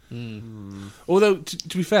in. Although,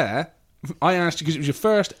 to be fair, I asked you because it was your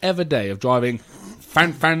first ever day of driving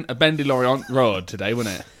Fan a Bendy Lorient Road today,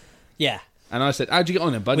 wasn't it? Yeah, And I said, how'd you get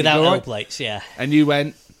on then, bud? without You all L right? plates, yeah. And you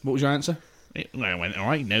went, what was your answer? Well, it went all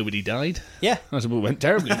right, nobody died. Yeah. I said, well, it went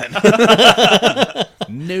terribly then.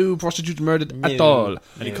 No prostitutes murdered at No. all.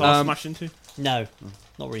 any cars smashed into? No,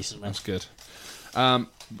 not recently. That's good.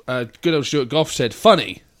 Good old Stuart Goff said,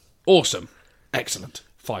 funny, awesome, excellent,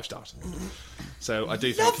 5 stars. So I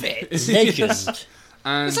do think... Love it. Legend.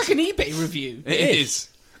 And It's like an eBay review. it is.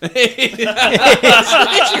 It's literally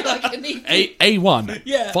like an eBay. A1.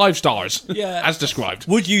 Yeah. 5 stars. Yeah. As described.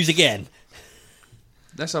 Would use again.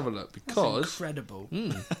 Let's have a look, because Incredible.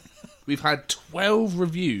 we've had 12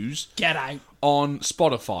 reviews Get out. on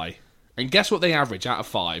Spotify. And guess what they average out of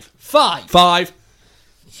 5? 5. 5.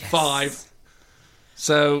 5.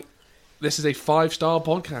 So, This is a 5-star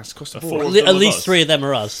podcast across the Four board. of them At are least us. 3 of them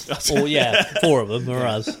are us. Or, 4 of them are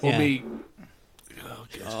us. Or Yeah. me.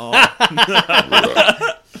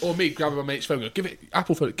 Or me grabbing my mate's phone and go, give it,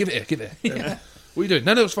 Apple phone, give it here. What are you doing?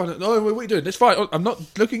 No, it's fine. No, what are you doing? It's fine. I'm not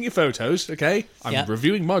looking at your photos, okay? I'm Yeah.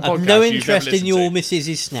 reviewing my podcast. I've no you've never interest in listened your to.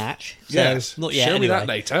 Mrs.'s snatch. So Yes. Not yet, Show me that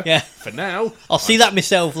anyway. later. Yeah. For now, I'll see that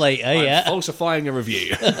myself later, I'm yeah. falsifying a review.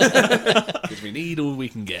 Because we need all we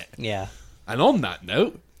can get. Yeah. And on that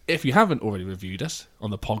note, if you haven't already reviewed us on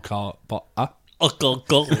the podcast, Oh, God,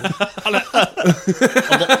 God.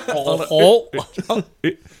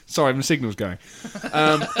 sorry, my signal's going.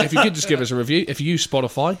 If you could just give us a review. If you use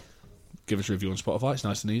Spotify, give us a review on Spotify. It's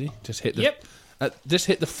nice and easy. Just hit the just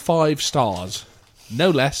hit the 5 stars. No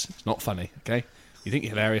less. It's not funny, okay? You think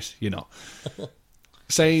you're hilarious, you're not.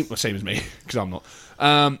 Same as me, because I'm not.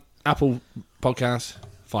 Apple Podcast,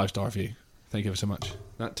 5-star review. Thank you ever so much.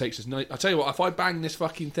 That takes us... I'll tell you what, if I bang this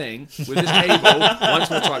fucking thing with this cable once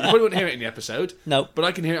more time, you probably wouldn't hear it in the episode. No. But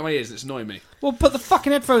I can hear it in my ears, and it's annoying me. Well, put the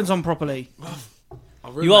fucking headphones on properly.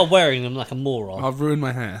 You are wearing them like a moron. I've ruined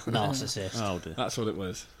my hair. Narcissist. Oh dear. That's what it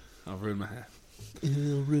was. I've ruined my hair.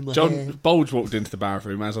 Ruin my John hair. Bulge walked into the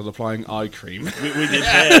bathroom as I was applying eye cream. We did.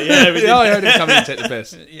 Yeah, we did. Yeah, I heard him come in and take the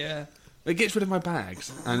piss. Yeah. It gets rid of my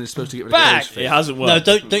bags, and it's supposed to get rid of Bag? those feet. It hasn't No, worked.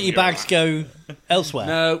 don't your bags go elsewhere?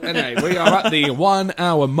 No, anyway, we are at the 1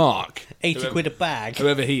 hour mark. 80 quid a bag.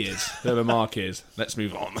 Whoever he is, whoever Mark is. Let's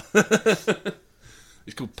move on.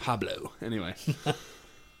 He's called Pablo. Anyway,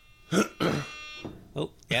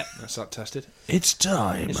 Oh, yeah. that's that tested. It's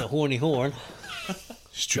time. It's a horny horn.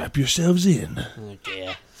 Strap yourselves in. Oh,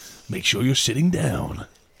 dear. Make sure you're sitting down.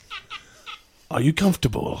 Are you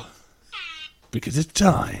comfortable? Because it's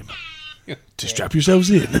time to strap yourselves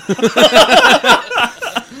in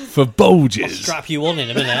for Bulge's Strap you on in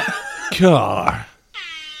a minute. car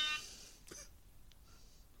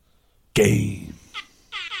game.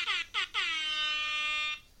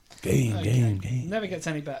 Game. Never gets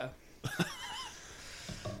any better.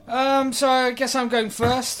 So I guess I'm going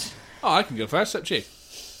first. Oh, I can go first, except you.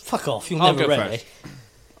 Fuck off, you're I'll never go ready. first.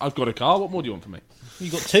 I've got a car. What more do you want from me?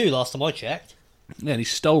 You got 2 last time I checked, Yeah, and he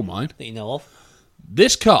stole mine. that you know of.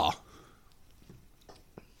 This car,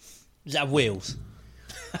 Does it have wheels?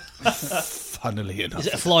 funnily enough, Is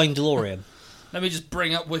it a flying DeLorean? Let me just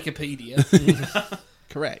bring up Wikipedia.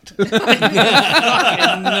 correct. No,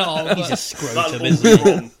 He's a That scrotum, one's isn't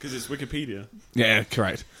he? wrong because it's Wikipedia. Yeah,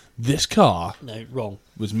 correct. This car No, wrong.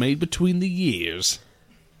 was made between the years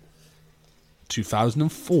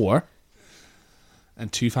 2004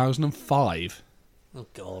 and 2005. Oh,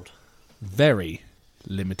 God. Very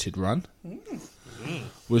limited run.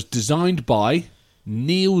 Was designed by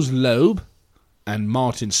Niels Loeb and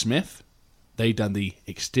Martin Smith. They done the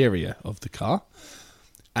exterior of the car.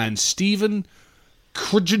 And Stephen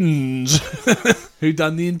Krujins, who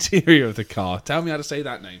done the interior of the car. Tell me how to say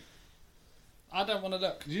that name. I don't want to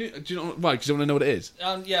look. Do you know why? Because you want to know what it is?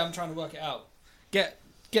 Yeah, I'm trying to work it out. Get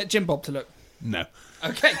Jim Bob to look. No.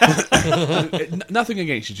 Okay. Nothing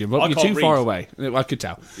against you, Jim, but I you're can't too far read. away. I could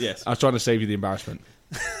tell. Yes. I was trying to save you the embarrassment.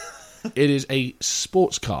 It is a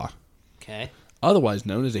sports car, Okay. otherwise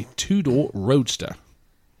known as a 2-door roadster.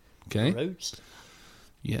 Okay? Roads.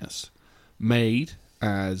 Yes. Made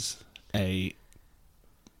as a...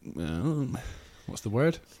 what's the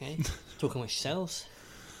word? Okay. Talking about yourselves.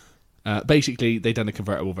 Basically, they done a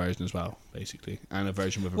convertible version as well, basically. And a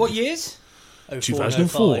version with a... What years?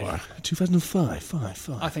 2004. 2005. 5.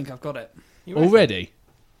 I think I've got it. Already?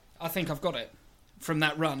 I think I've got it. From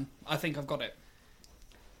that run, I think I've got it.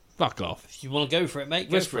 Fuck off. If you want to go for it, mate,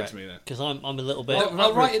 go Whisper for it it. to me then. Because I'm a little bit...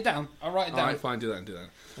 I'll write it down. I'll write it down. Alright, fine, do that.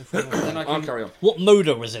 Then I I'll can... carry on. What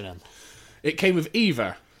motor was in them? It came with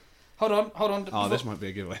either... Hold on. Oh, this might be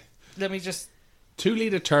a giveaway. Let me just...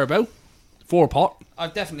 2-litre turbo, 4-pot,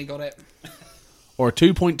 I've definitely got it. or a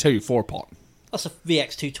 2.2 4-pot. That's a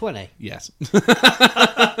VX220. Yes. Is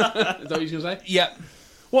that what you were going to say? Yeah.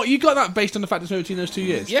 What, you got that based on the fact it's made between those 2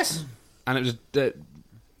 years? Yes. And it was...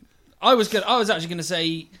 I was actually going to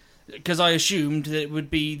say, because I assumed that it would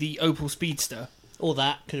be the Opel Speedster. Or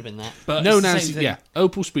that. Could have been that. But no, it's the Nancy, same thing. yeah.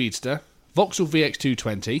 Opel Speedster, Vauxhall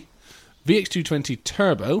VX220, VX220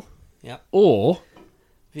 Turbo, Yeah. or...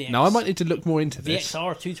 VX. Now, I might need to look more into this.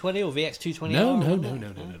 VXR220 or VX220?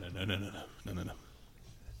 No.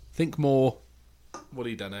 Think more... What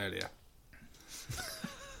he done earlier?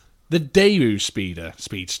 The Daewoo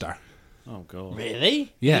Speedster. Oh god.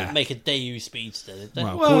 Really? Yeah. They didn't make a Daewoo Speedster, did they?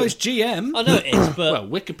 Well, Well, it's GM. I know it is, but... Well,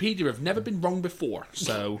 Wikipedia have never been wrong before,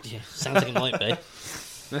 so yeah, sounds like it might be.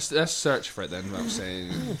 let's search for it then. Without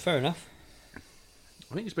saying, Fair enough.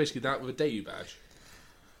 I think it's basically that with a Daewoo badge.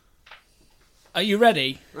 Are you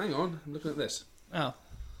ready? Hang on, I'm looking at this. Oh.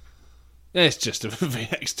 Yeah, it's just a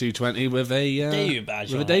VX220 with a Daewoo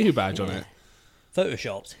badge with on a it. Daewoo badge on it.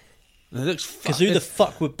 Photoshopped. And it looks Because who the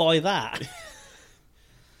fuck would buy that?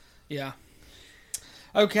 Yeah.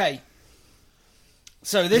 Okay.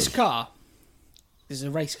 So this car is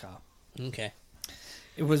a race car. Okay.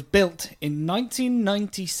 It was built in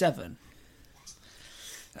 1997.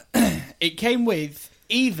 It came with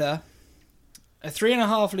either a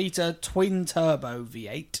 3.5 litre twin turbo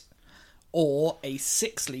V8 or a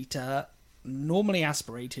 6 litre normally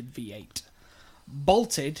aspirated V8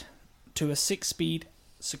 bolted to a 6-speed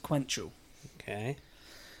sequential. Okay.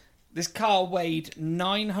 This car weighed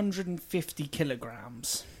 950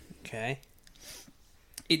 kilograms. Okay.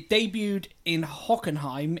 It debuted in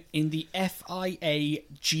Hockenheim in the FIA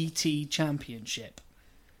GT Championship.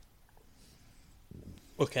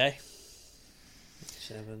 Okay.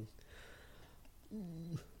 7.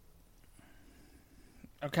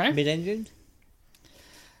 Okay. Mid-engine?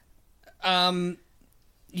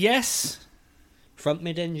 Yes. Front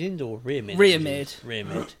mid-engine or rear mid? Rear mid. Rear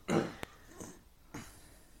mid.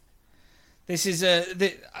 This is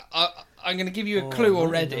I'm going to give you a clue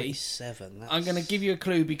already. 97. I'm going to give you a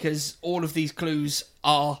clue because all of these clues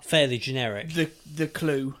are Fairly generic. the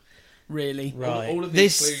clue, really. Right. All of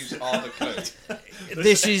This- these clues are the clue.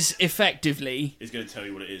 This is effectively He's going to tell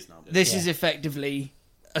you what it is now. This is effectively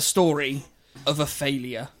a story of a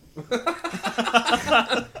failure.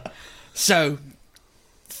 So,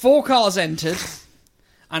 4 cars entered,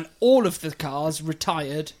 and all of the cars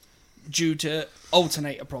retired due to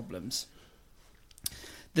alternator problems.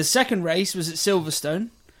 The second race was at Silverstone.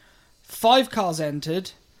 5 cars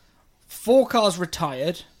entered, 4 cars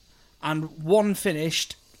retired, and 1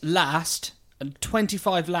 finished last and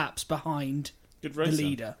 25 laps behind Good the race.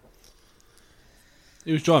 leader.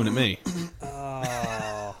 He was driving at me.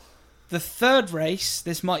 Oh. The third race,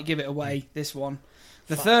 this might give it away, this one.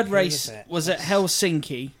 The third who race was it? was at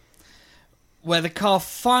Helsinki, where the car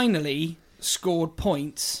finally scored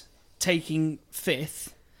points, taking 5th.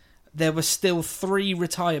 There were still 3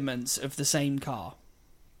 retirements of the same car.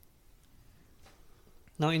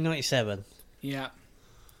 1997. Yeah.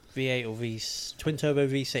 V8 or V... Twin turbo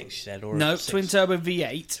V6, you said? Or No, a 6 twin turbo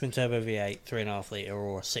V8. Twin turbo V8, 3.5 litre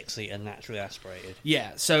or a 6 litre naturally aspirated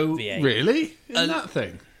Yeah, so... V8. Really? In that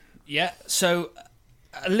thing? Yeah, so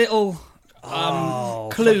a little Oh,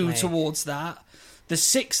 clue fuck me. towards that. The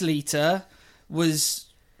 6 litre was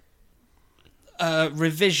a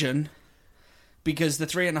revision because the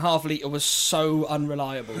 3.5 litre was so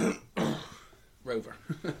unreliable. Rover.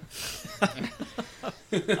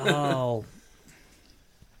 Oh.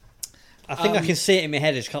 I think I can see it in my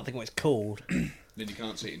head, I just can't think what it's called. Then you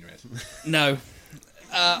can't see it in your head. No.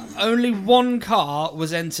 Only 1 car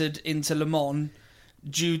was entered into Le Mans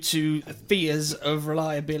due to fears of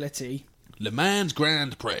reliability, Le Mans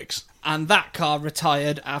Grand Prix. and that car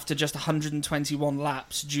retired after just 121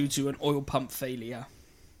 laps due to an oil pump failure.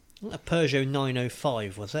 A Peugeot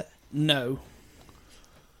 905, was it? No.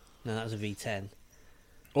 No, that was a V10.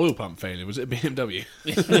 Oil pump failure. Was it a BMW?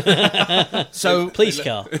 So, Police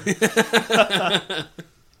car.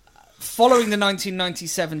 following the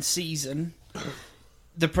 1997 season,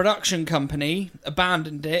 the production company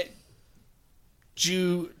abandoned it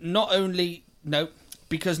because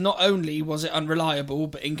not only was it unreliable,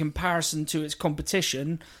 but in comparison to its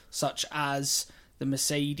competition, such as the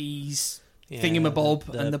Mercedes thingamabob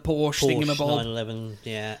and the Porsche thingamabob, 911,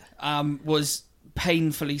 yeah. was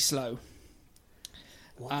painfully slow.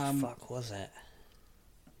 What the fuck was it?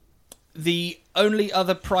 The only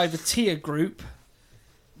other privateer group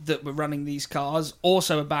that were running these cars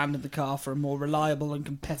also abandoned the car for a more reliable and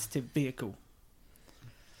competitive vehicle.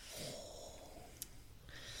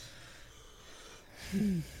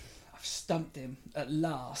 I've stumped him at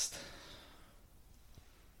last.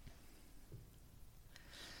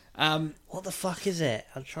 What the fuck is it?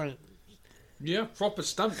 I'm trying to... Yeah, proper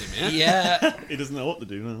stumped him, Yeah, He doesn't know what to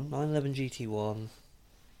do now. 911 GT1,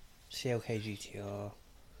 CLK GTR.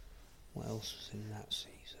 What else was in that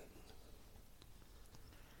season?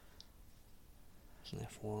 It's an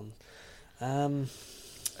F1.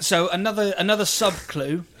 so another sub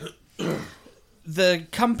clue. The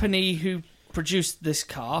company who produced this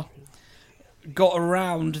car got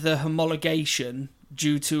around the homologation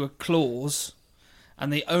due to a clause,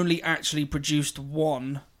 and they only actually produced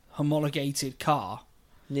 1 homologated car.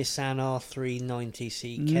 Nissan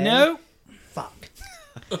R390 CK. No, Fuck.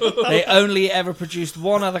 they only ever produced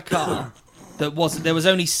 1 other car. There was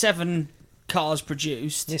only 7 cars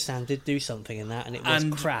produced, Nissan did do something in that, and it was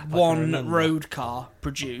and crap. I can 1 remember. road car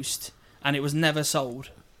produced, and it was never sold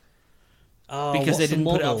Oh, because what's they the didn't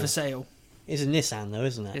put it up model? for sale. It's a Nissan, though,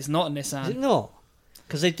 isn't it? It's not a Is it Nissan. not?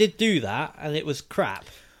 Because they did do that, and it was crap.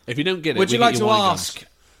 If you don't get it, Would we you get like your to wine ask guns.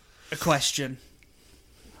 a question?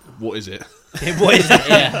 What is it? What is it?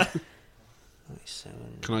 Yeah. 97.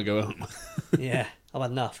 Can I go home? Yeah, I've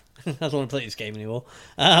had enough. I don't want to play this game anymore.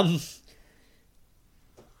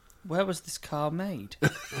 Where was this car made?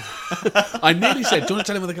 I nearly said, do you want to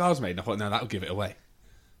tell him where the car's made? And I thought, no, that'll give it away.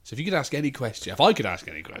 So if you could ask any question, if I could ask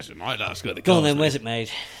any question, I'd ask where the Go car's on then, made. where's it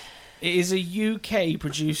made? It is a UK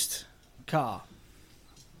produced car.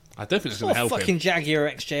 I don't think it's It's going not to a help fucking him. Jaguar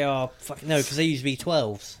XJR. Fucking no, because they use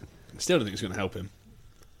V12s. Still don't think it's going to help him.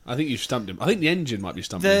 I think you've stumped him. I think the engine might be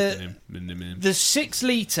stumping him. The 6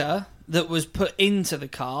 litre that was put into the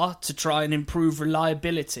car to try and improve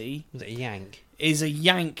reliability Was it a Yank? is a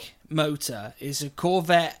Yank motor. Is a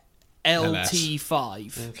Corvette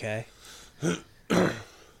LT5. Okay.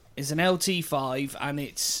 It's an LT5, and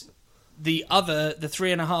it's the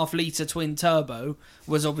 3.5 litre twin turbo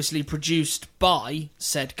was obviously produced by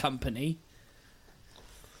said company.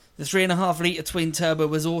 The 3.5 litre twin turbo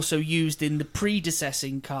was also used in the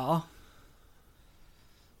predecessing car,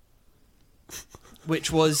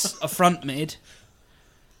 which was a front mid.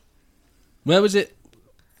 Where was it?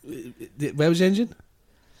 Where was the engine?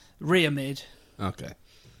 Rear mid. Okay.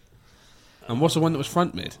 And what's the one that was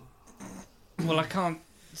front mid? Well, I can't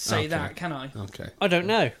say Okay. that, can I? Okay. I don't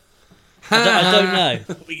know. I don't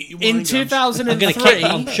know. In I'm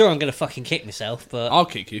 2003, sure I'm going to fucking kick myself, but I'll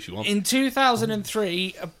kick you if you want. in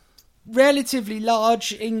 2003, a relatively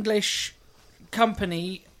large English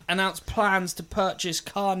company announced plans to purchase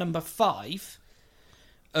car number 5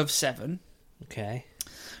 of 7. okay.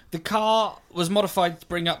 The car was modified to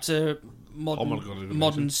bring up to Oh my God, I didn't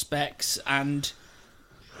modern imagine. specs and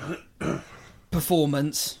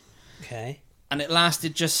performance, Okay. and it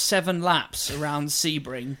lasted just 7 laps around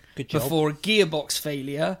Sebring Good job. before a gearbox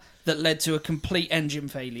failure that led to a complete engine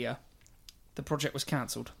failure. The project was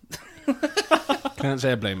cancelled. Can't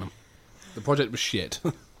say I blame him. The project was shit.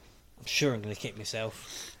 I'm sure I'm going to kick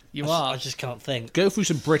myself. You I are. I just can't think. Go through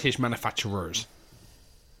some British manufacturers.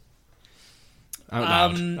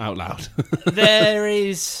 Out loud. Out loud. there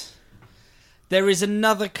is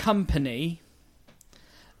another company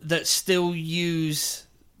that still use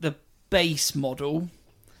the base model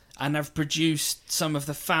and have produced some of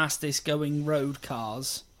the fastest going road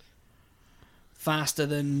cars. Faster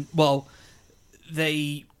than, well,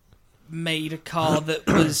 they made a car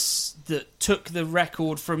that took the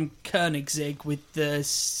record from Koenigsegg with the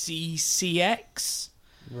CCX.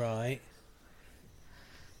 Right.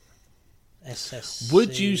 SSC.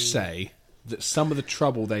 Would you say that some of the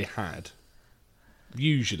trouble they had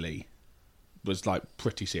usually was like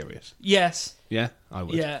pretty serious? Yes. Yeah, I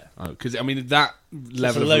would. Yeah. Because I mean that It's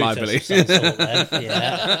level a of Lotus reliability. of some sort then,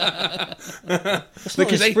 yeah. It's not,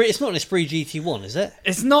 Because it's not an Esprit GT1, is it?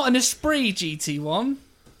 It's not an Esprit GT1.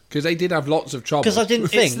 Because they did have lots of trouble. Because I didn't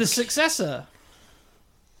It's think. the successor.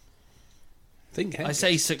 think. I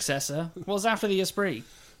say successor. What's after the Esprit?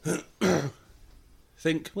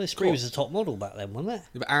 Think. Well, Esprit was the top model back then, wasn't it?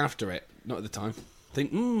 Yeah, but after it, not at the time.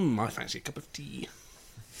 Think. I fancy a cup of tea.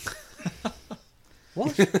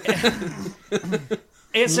 What?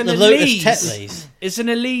 It's an the Lotus Elise. Tetleys. It's an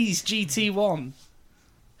Elise GT1.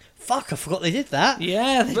 Fuck, I forgot they did that.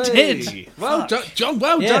 Yeah, they did. Hey, well done, John.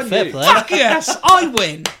 Well Yeah, done, fair you. play. Fuck yes, I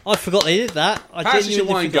win. I forgot they did that. I Pass us your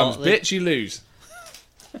genuinely wine forgot. gums, bitch. You lose.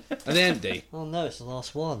 Are they empty? Oh no, it's the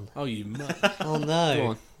last one. Oh, you mutt. Oh Go no.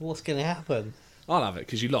 on. What's going to happen? I'll have it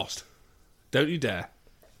because you lost. Don't you dare.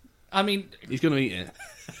 I mean, He's going to eat it.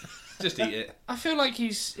 Just eat it. I feel like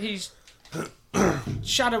he's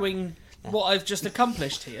shadowing what I've just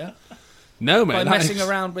accomplished here No, by mate. messing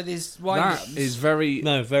around with his wine That gums. is very.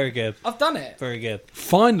 No, very good. I've done it. Very good.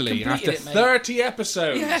 Finally, Completed after it, mate. 30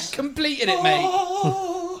 episodes. Yeah, completed it,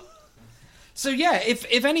 mate. So yeah,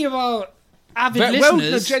 if any of our avid Well,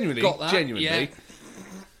 listeners no, genuinely, got that, genuinely. yeah.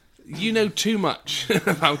 You know too much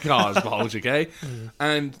about cars, Bulge, okay?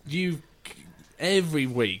 And you, every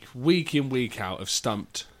week in, week out, have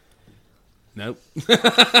stumped. Nope.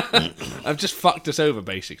 I've just fucked us over,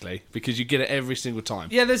 basically, because you get it every single time.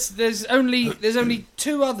 Yeah, there's only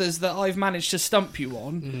 2 others that I've managed to stump you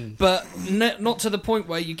on, but not to the point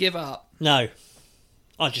where you give up. No.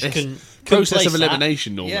 I just couldn't Process place of that.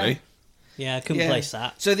 elimination, normally. Yeah. Yeah, I couldn't place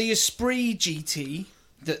that. So the Esprit GT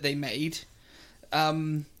that they made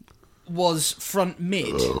was front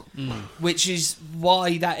mid, which is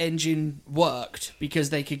why that engine worked, because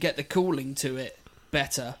they could get the cooling to it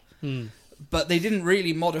better. But they didn't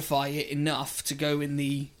really modify it enough to go in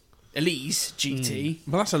the Elise GT.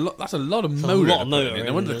 Well, that's a lot. That's a lot of a motor. lot of to put motor in. in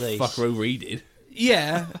No wonder the the Elise. fucker overheated.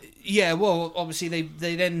 Yeah. Well, obviously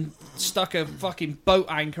they then stuck a fucking boat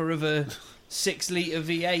anchor of a 6-litre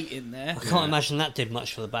V8 in there. I can't imagine that did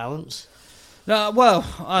much for the balance. Well,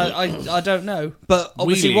 I don't know, but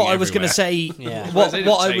obviously Wheeling what I was going to everywhere. say, Yeah. what They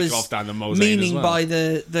didn't I take was off down the Moselle meaning as well. by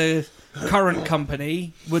the current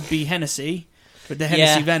company would be Hennessy, with the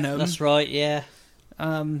Hennessy Yeah, Venom, that's right, yeah.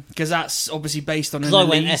 because that's obviously based on an Because I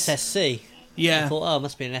went Elise. SSC. I Yeah, thought, oh, it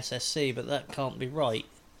must be an SSC, but that can't be right.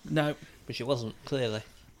 no. Which it wasn't, clearly.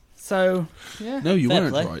 So, yeah, No, you Fair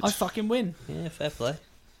weren't play. right. I fucking win. Yeah, fair play.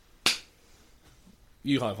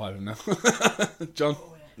 You high five him now, John.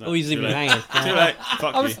 No, Oh, he's too leaving me late. hanging. Too late.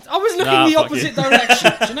 Fuck I you. was looking Nah, the fuck opposite you.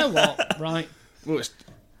 direction. Do you know what? Right. Well, it's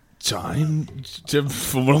time to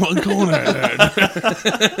Formula One corner.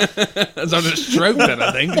 That's on a stroke then,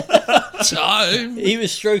 I think. Time. He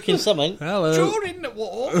was stroking something. Hello. During the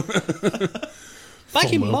war.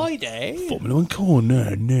 Back in my day. Formula One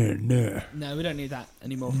corner. No. No, we don't need that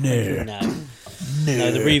anymore. No.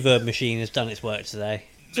 No, the reverb machine has done its work today.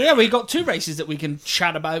 So yeah, we got 2 races that we can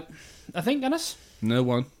chat about. I think, Dennis. No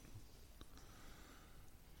one.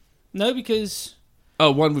 No, because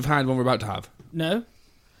Oh, one we've had, one we're about to have. no,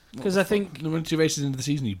 because I think We're 2 races into the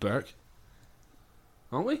season, you Burke.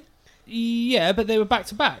 Aren't we? yeah, but they were back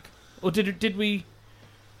to back. Or did we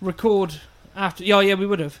record after? Yeah, we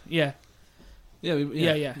would have. Yeah. Yeah.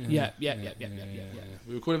 Yeah.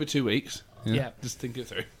 We record every 2 weeks. Yeah. Just think it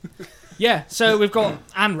through. Yeah. So we've got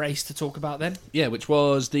an race to talk about then. Yeah, which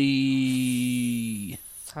was the...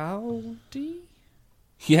 Saudi.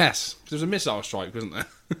 Yes, there was a missile strike, wasn't there?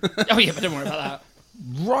 Oh yeah, but don't worry about that.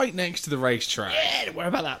 Right next to the racetrack. Yeah, don't worry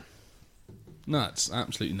about that. Nuts,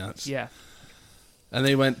 absolutely nuts. Yeah. And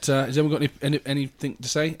they went, has anyone got anything to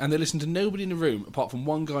say? And they listened to nobody in the room apart from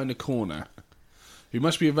one guy in the corner who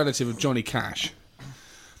must be a relative of Johnny Cash.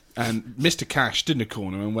 And Mr. Cash stood in the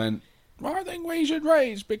corner and went, I think we should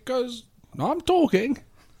race because I'm talking.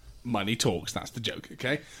 Money talks, that's the joke,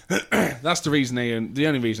 okay? That's the reason the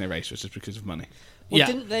only reason they raced was just because of money. Well, Yeah.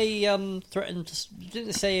 didn't they threaten to... Didn't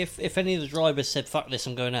they say if any of the drivers said, fuck this,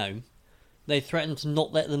 I'm going home, they threatened to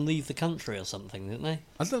not let them leave the country or something, didn't they?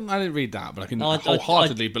 I didn't read that, but I can No,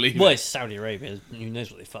 wholeheartedly believe Well, it. it's Saudi Arabia. Who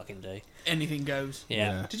knows what they fucking do? Anything goes.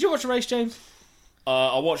 Yeah. Did you watch the race, James?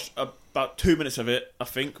 I watched about 2 minutes of it, I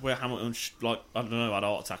think, where Hamilton, I don't know, had a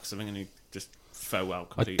heart attack or something, and he just fell out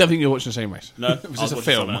I completely. don't think you're watching the same race. No, it was I just a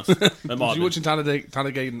watching film. something else. It might Was have you been. watching Talladega?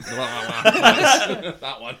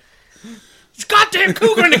 That one. It's a goddamn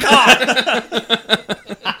cougar in the car.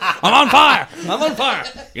 I'm on fire! I'm on fire!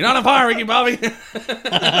 You're not on fire, Ricky Bobby!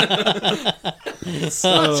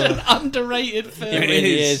 Such an underrated film. It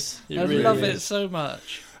really is. It I really love is. it so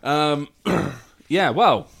much. Yeah,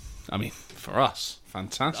 well, I mean, for us,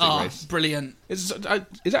 fantastic Oh, race. brilliant. Is that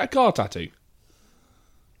a car tattoo?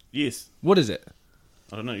 Yes. What is it?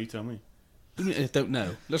 I don't know, you tell me. I don't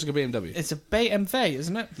know. Looks like a BMW. It's a BMW,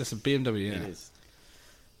 isn't it? That's a BMW, yeah. It is.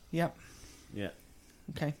 Yep. Yeah.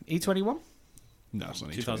 Okay. E21? No, it's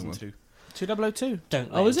not E21. 2002. 2002. Don't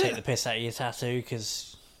Oh, let is him it? take the piss out of your tattoo,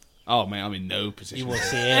 because Oh, mate, I'm in no position. you will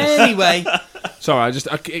see it. Anyway, Sorry,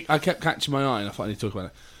 I kept catching my eye and I thought I need to talk about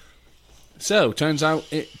it. So, turns out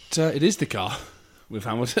it is the car with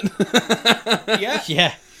Hamilton. yeah.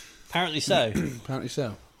 Yeah. Apparently so. Apparently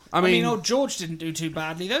so. I mean, old George didn't do too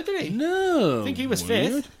badly, though, did he? no. I think he was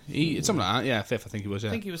Weird. fifth. It's something like that. Yeah, fifth. I think he was. Yeah.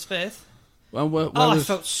 I think he was fifth. Well, where I was?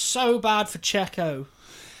 felt so bad for Checo.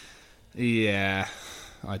 Yeah,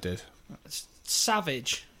 I did. It's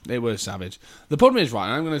savage. It was savage. The problem is, right,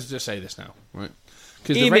 and I'm going to just say this now, right?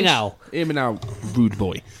 Because Hear me now. Hear me now, rude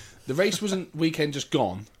boy. The race wasn't weekend just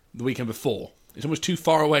gone, the weekend before. It's almost too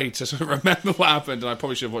far away to sort of remember what happened, and I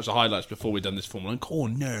probably should have watched the highlights before we'd done this Formula 1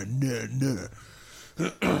 corner. No.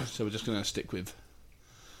 So we're just going to stick with...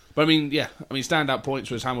 But I mean, standout points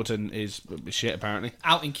was Hamilton is shit, apparently.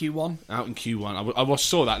 Out in Q1. Out in Q1. I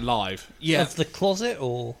saw that live. Yeah. Of the closet,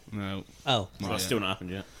 or... No. Oh, not That's yet. still not happened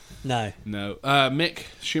yet. no. No. Mick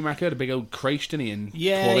Schumacher, the big old crash, didn't he? In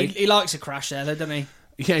Yeah, quali? he likes a crash there, though, doesn't he?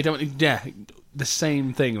 Yeah, the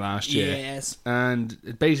same thing last year. Yes. And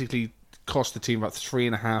it basically cost the team about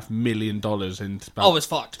 $3.5 million in about Oh, it's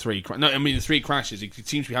fucked. three crashes. He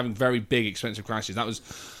seems to be having very big, expensive crashes. That was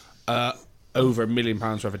over £1 million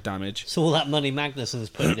worth of damage. So all that money Magnussen's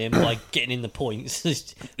putting in by getting in the points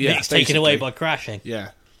is Yeah, Mick's taken away basically. by crashing.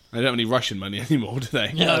 Yeah. They don't have any Russian money anymore, do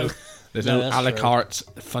they? No. There's No, no that's a la true. carte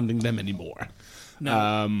funding them anymore.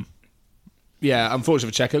 No. Yeah,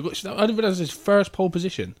 unfortunately for Checo. I didn't realise his first pole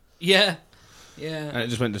position. Yeah. And it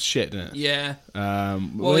just went to shit, didn't it? Yeah. Well,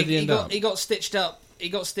 where did he end up? He got stitched up. He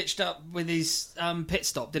got stitched up with his pit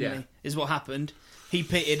stop, didn't Yeah. he? Is what happened. He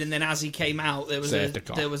pitted, and then as he came out, there was Safety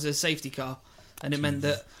car. a safety car, and it meant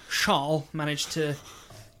that Charles managed to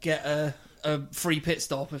get a free pit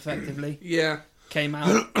stop effectively. Yeah. Came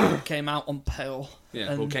out on pole. Yeah,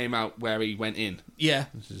 And- well, came out where he went in, Yeah.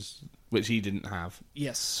 which he didn't have.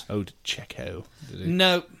 Yes. Oh, Checo. Did he?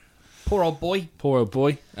 No. Poor old boy. Poor old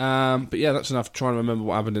boy. But yeah, that's enough trying to remember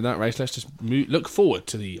what happened in that race. Let's just look forward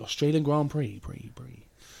to the Australian Grand Prix.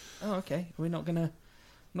 Oh, okay. We're not gonna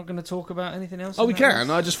talk about anything else. Oh, in we that can. race?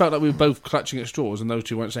 I just felt like we were both clutching at straws, and those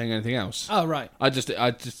two weren't saying anything else. Oh, right. I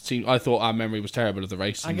thought our memory was terrible of the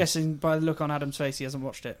race. I'm guessing by the look on Adam's face, he hasn't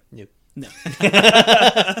watched it. Nope. No.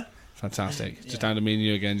 Fantastic. Just down to me and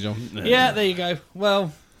you again, John. Yeah, there you go.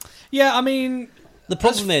 Well, yeah, I mean, The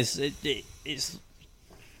problem is, it's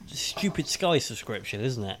a stupid Sky subscription,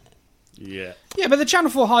 isn't it? Yeah. yeah, but the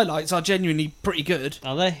Channel 4 highlights are genuinely pretty good.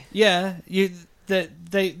 Are they? Yeah, they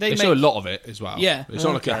They make show a lot of it as well. Yeah. It's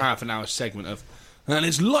not like a Okay. half an hour segment of, and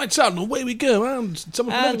it's lights out and away we go, and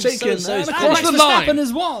someone can And overtake it, so-and-so's and And across Max the line. Verstappen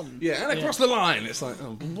has won. Yeah, and across the line. It's like,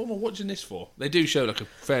 oh, what am I watching this for? They do show like a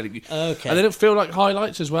fairly... Okay. And they don't feel like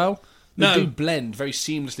highlights as well. They No. do blend very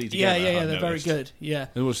seamlessly Yeah, together. yeah, I've they're very noticed. good. Yeah,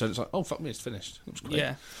 And all of a sudden it's like, oh, fuck me, it's finished. That was great.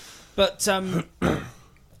 yeah. But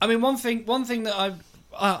I mean, one thing that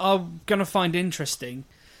I'm gonna find interesting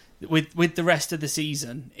with the rest of the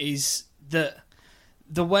season is that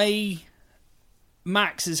the way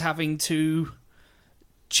Max is having to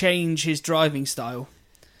change his driving style,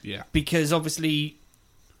 Yeah. because obviously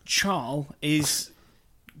Charles is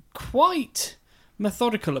quite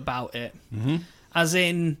methodical about it. Mm-hmm. As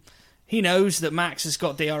in, he knows that Max has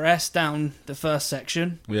got DRS down the first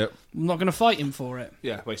section. Yep. I'm not going to fight him for it.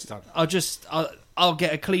 Yeah, waste of time. I'll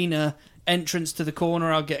get a cleaner entrance to the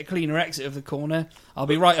corner. I'll get a cleaner exit of the corner. I'll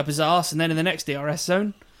be right up his arse, and then in the next DRS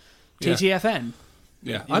zone, Yeah. TTFN.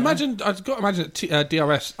 Yeah. I've got to imagine that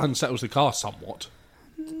DRS unsettles the car somewhat.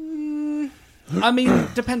 I mean,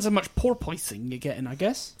 depends how much porpoising you're getting, I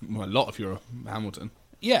guess. Well, a lot if you're a Hamilton.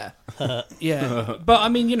 Yeah, yeah. But I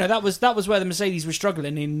mean, that was where the Mercedes were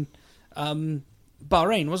struggling in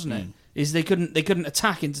Bahrain, wasn't it? Is they couldn't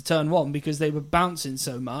attack into turn one because they were bouncing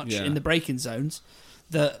so much Yeah. in the braking zones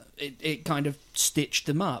that it kind of stitched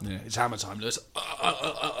them up. Yeah, it's hammer time, Lewis. Down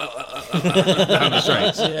the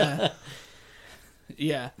straights. Yeah,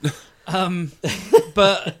 yeah.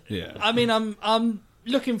 But Yeah. I mean, I'm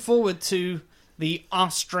looking forward to the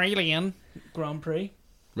Australian Grand Prix,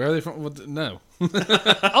 Where are they from? What, no.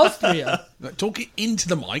 Austria. Like, talk it into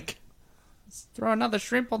the mic. Throw another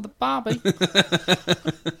shrimp on the barbie.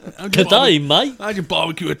 Good day, mate. How'd you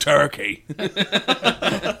barbecue a turkey?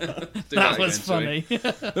 That was funny.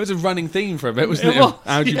 There was a running theme for a bit, wasn't It it? was,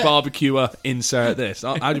 How'd you yeah. barbecue a insert this?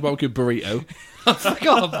 How'd you barbecue a burrito? I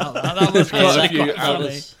forgot about that. That was Quite a actually few quite That funny.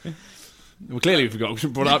 was, Well, clearly we forgot. We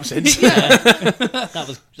should brought it up since. that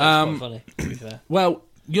was quite funny, to be fair. Well,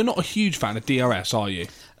 you're not a huge fan of DRS, are you?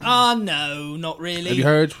 No, not really. Have you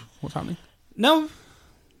heard what's happening? No.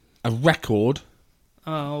 A record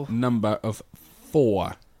Oh, number of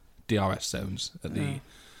 4 DRS zones at the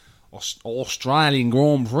Australian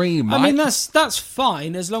Grand Prix, mate. I mean that's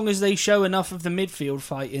fine as long as they show enough of the midfield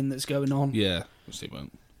fighting that's going on. Yeah, which they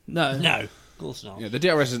won't. No, No, of course not. Yeah, the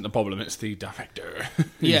DRS isn't the problem, it's the director.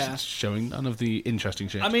 who's Yeah. showing none of the interesting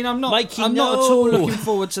shit. I mean I'm not. Mikey, I'm not at all no. looking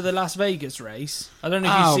forward to the Las Vegas race. I don't know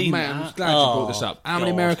if oh, you've seen man, I'm that. glad you brought this up. How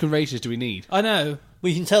many God. American races do we need? I know. Well,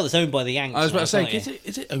 you can tell it's owned by the Yanks. I was about to say, can't you?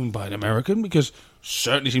 is it owned by an American? Because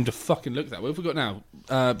certainly seem to fucking look that way. What have we got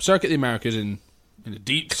now? Circuit of the Americas in the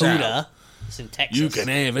deep south. Cuda. It's in Texas. You can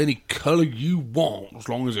have any colour you want as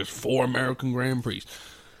long as there's 4 American Grand Prix.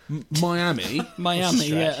 Miami. Miami,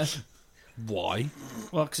 yeah. Why?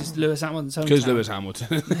 Well, because it's Lewis Hamilton's hometown. Because Lewis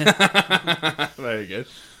Hamilton. Very good.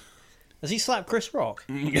 Has he slapped Chris Rock?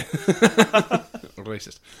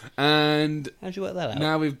 Racist. And How'd you work that out?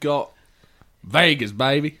 now we've got Vegas,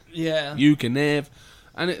 baby. Yeah. You can have.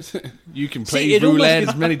 And it's you can play See, it almost roulette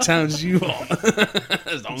gives- as many times as you want.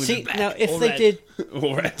 As long as See, it's black now if or they red. did,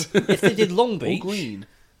 or red. if they did Long or Beach, green.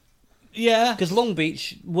 Yeah. because Long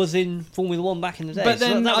Beach was in Formula One back in the day, But so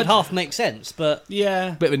then that would I'd- half make sense. But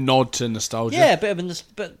Yeah. Bit of a nod to nostalgia. yeah, a bit of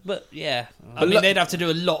a but yeah. I mean, look- they'd have to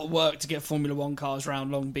do a lot of work to get Formula One cars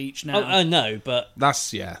around Long Beach Oh, now. I know, but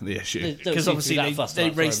That's, the issue. Because obviously they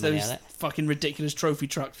race those It. fucking ridiculous trophy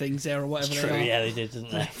truck things there or whatever True, they are. yeah, they did,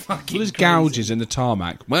 didn't they? Fucking Well, there's crazy. gouges in the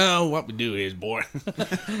tarmac. Well, what we do is, boy.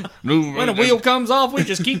 When a wheel comes off, we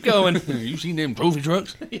just keep going. You seen them trophy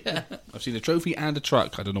trucks? Yeah. I've seen a trophy and a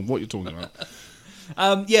truck. I don't know what you're talking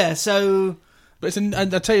about. Yeah, so But and I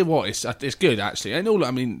tell you what, it's good actually. And all,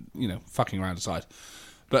 I mean, fucking around aside.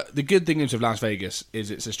 But the good thing is with Las Vegas is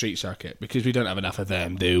it's a street circuit because we don't have enough of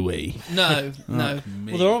them, do we? no. Well,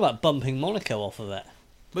 they're all about bumping Monaco off of it.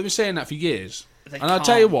 They've been saying that for years. They And I'll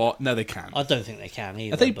tell you can't. what, no, they can. I don't think they can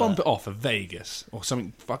either. If they but- bump it off for Vegas or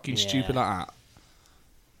something fucking Yeah. stupid like that,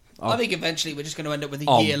 I think eventually we're just going to end up with a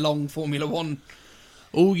Oh. year-long Formula One.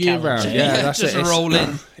 all year Calendar. round, Yeah, yeah, that's just it. It's- roll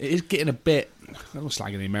in. It is getting a bit. I'm not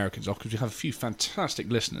slagging the Americans off because we have a few fantastic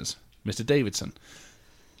listeners. Mr. Davidson,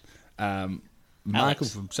 Michael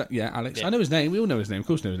from Alex. Yeah. I know his name. We all know his name. Of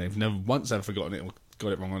course, know his name. Never once ever forgotten it or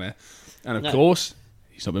got it wrong on air. And of No. course,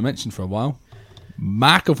 he's not been mentioned for a while.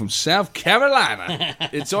 Michael from South Carolina.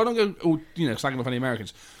 It's all I'm going, slagging off on the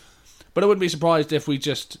Americans. But I wouldn't be surprised if we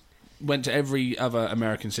just went to every other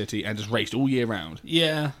American city and just raced all year round.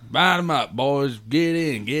 Yeah. Buy them up, boys. Get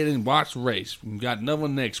in, watch the race. We've got another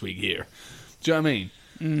one next week here. Do you know what I mean?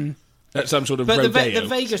 Mm. That's some sort of But rodeo. the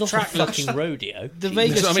Vegas It's not a track looks... fucking rodeo. The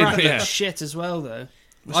Vegas That's what I mean, track yeah. looks shit as well, though.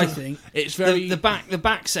 I think. It's very... The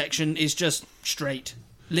back section is just straight.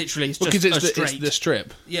 Literally, it's because just it's, a it's straight. the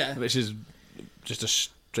strip. Yeah. Which is just a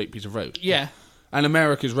straight piece of road. Yeah. And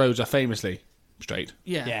America's roads are famously straight.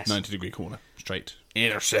 Yeah. Yes. 90-degree corner. Straight.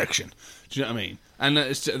 Intersection. Do you know what I mean? And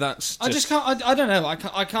that's just... I just can't. I don't know.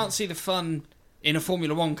 I can't see the fun in a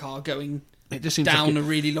Formula One car going It just seems down like a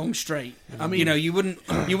really long straight. I mean- you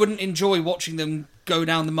wouldn't enjoy watching them go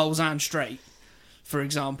down the Mulsanne straight, for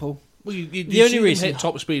example. Well, you The only see them reason- hit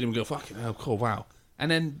top speed and go, fucking hell, cool, wow. And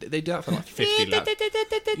then they do that for like 50 laps.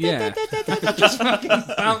 Yeah. Just fucking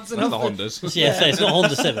bouncing That's the off. Hondas. Yeah, so it's not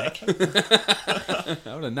Honda Civic.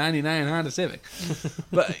 I would a 99 Honda Civic.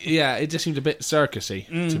 But yeah, it just seemed a bit circusy,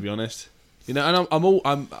 to be honest. You know,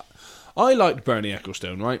 and I liked Bernie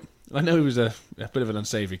Ecclestone, right? I know he was a bit of an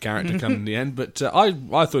unsavoury character coming in the end, but I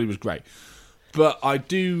thought he was great. But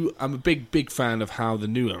I'm a big fan of how the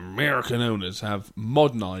new American owners have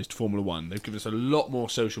modernised Formula One. They've given us a lot more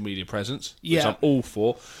social media presence, which Yeah. I'm all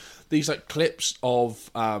for. These like clips of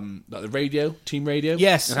like the radio, team radio,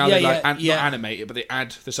 Yes, and how yeah, they like yeah. not animate it, but they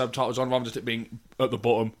add the subtitles on rather than it being at the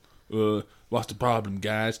bottom. What's the problem,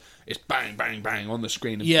 guys? It's bang, bang, bang on the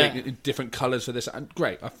screen, and Yeah. in different colours for this. And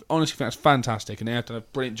great, I honestly think that's fantastic, and they have done a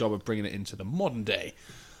brilliant job of bringing it into the modern day.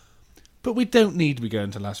 But we don't need to be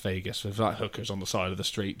going to Las Vegas with like hookers on the side of the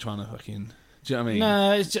street trying to fucking. Do you know what I mean?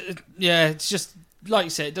 No, it's just like you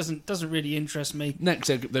said, it doesn't really interest me. Next,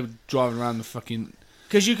 they were driving around the fucking.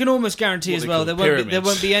 Because you can almost guarantee What as they well call there pyramids.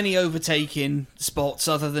 won't be any overtaking spots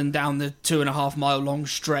other than down the 2.5 mile long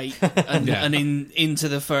straight and, Yeah. and into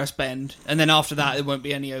the first bend, and then after that there won't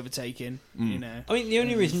be any overtaking. Mm. You know, I mean, the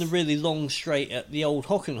only reason the really long straight at the old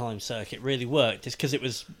Hockenheim circuit really worked is because it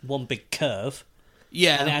was one big curve,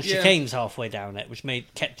 yeah, and it had yeah. chicanes halfway down it, which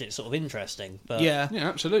kept it sort of interesting. But Yeah, Yeah,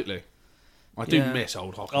 absolutely. I do Yeah. miss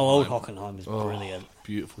old Hockenheim. oh, old Hockenheim was brilliant.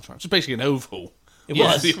 Beautiful track. It's basically an oval. It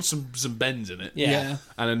Yeah. was. With some bends in it. Yeah. yeah.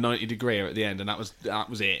 And a 90-degree at the end, and that was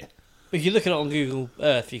it. But if you look at it on Google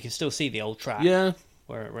Earth, you can still see the old track Yeah.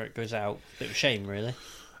 where it goes out. Bit of a shame, really.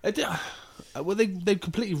 Well, they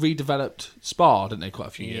completely redeveloped Spa, didn't they, quite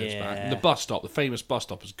a few years back? Yeah. And the bus stop, the famous bus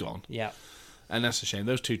stop, is gone. Yeah. And that's a shame.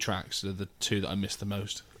 Those two tracks are the two that I miss the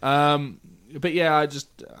most. But yeah,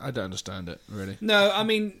 I don't understand it, really. No, I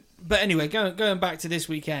mean, but anyway, going back to this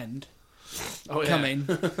weekend Oh, coming.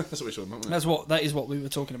 That's what we're talking about, wasn't it? That is what we were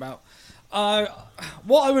talking about.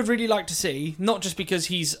 What I would really like to see, not just because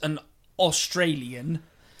he's an Australian,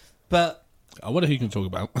 but I wonder who you can talk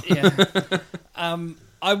about. yeah,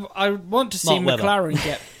 I want to see Mark Webber.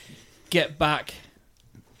 McLaren get back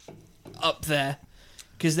up there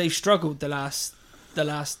because they've struggled the last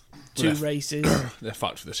two Well, races. They're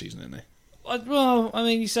fucked for the season, aren't they? Well, I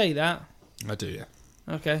mean, you say that. I do, yeah.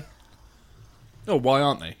 Okay, Oh, why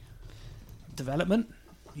aren't they? development.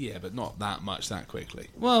 Yeah, but not that much that quickly.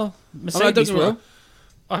 Well, I don't Mercedes think will.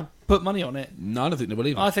 I put money on it. No, I don't think they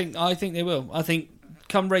believe it. I think they will. I think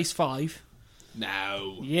come race 5.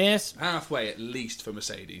 No. Yes, Halfway at least for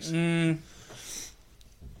Mercedes. Mm.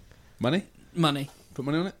 Money? money. Put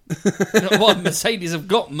money on it? Well, Mercedes have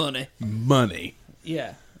got money. Money.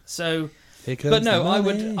 Yeah. So, Here comes but no, the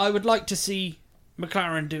money. I would like to see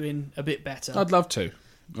McLaren doing a bit better. I'd love to.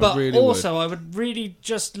 but I really also, I would really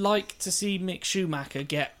just like to see Mick Schumacher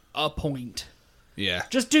get a point. would. Yeah.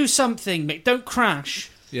 Just do something, Mick. Don't crash.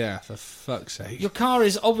 Yeah, for fuck's sake. Your car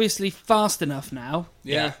is obviously fast enough now.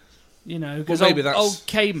 Yeah. You know, because Well, maybe old that's-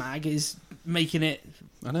 K-Mag is making it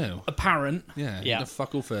I know. apparent. Yeah. Yeah. Yeah.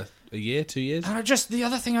 Fuck all for a year, 2 years. And the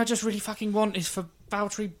other thing I just really fucking want is for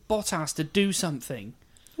Valtteri Bottas to do something.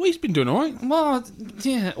 Well, he's been doing all right. Well,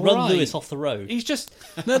 yeah, all Run right. Lewis off the road. He's just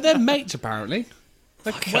No, they're mates, apparently.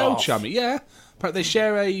 They're Fuck well off. chummy, yeah. Apparently they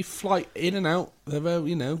share a flight in and out. They're,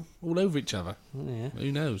 all over each other. Yeah.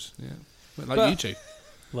 Who knows? Yeah. Like But- you two.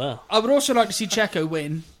 Well, I would also like to see Checo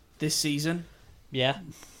win this season. yeah.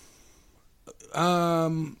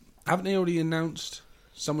 Haven't they already announced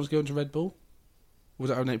someone's going to Red Bull? Or was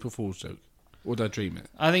that an April Fool's joke? Or did I dream it?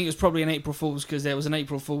 I think it was probably an April Fool's because there was an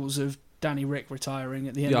April Fool's of Danny Rick retiring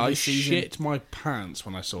at the end of I the season. shit my pants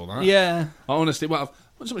when I saw that. Yeah, I honestly, I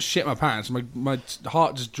wasn't so much shit my pants. My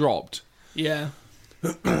heart just dropped yeah,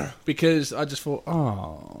 because I just thought,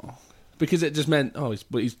 because it just meant,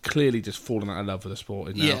 he's clearly just fallen out of love with the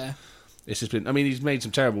sport. Now. yeah. It's just been. I mean, he's made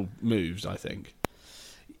some terrible moves. I think.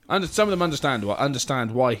 Some of them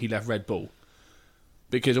understand why he left Red Bull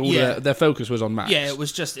because all their focus was on Max. Yeah, it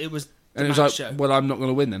was. And it was Max like, show. well, I'm not going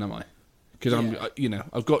to win then, am I? Because Yeah.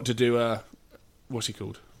 I've got to do what's he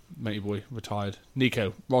called? Matey boy retired,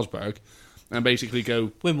 Nico Rosberg, and basically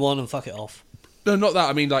go. Win one and fuck it off. No, not that.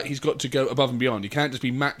 I mean, like he's got to go above and beyond. He can't just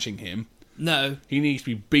be matching him. No. He needs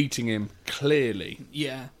to be beating him clearly,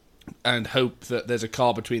 Yeah. and hope that there's a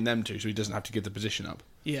car between them two, so he doesn't have to give the position up.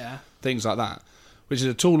 Yeah. Things like that, which is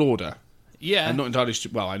a tall order. Yeah. I'm not entirely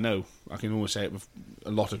well, I know. I can always say it with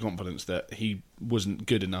a lot of confidence that he wasn't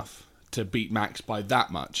good enough to beat Max by that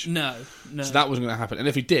much. No. So that wasn't going to happen. And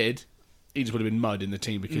if he did, he just would have been mud in the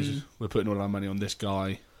team because we're putting all our money on this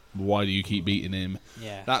guy. Why do you keep beating him?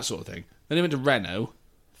 Yeah. That sort of thing. Then he went to Renault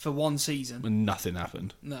For one season. and nothing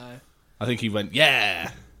happened. No. I think he went,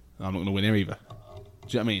 I'm not going to win here either. Do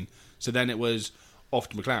you know what I mean? So then it was off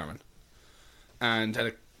to McLaren. And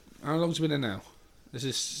how long's he been there now?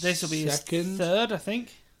 This will be second? his third, I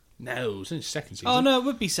think. No, it's only second season. Oh, no, it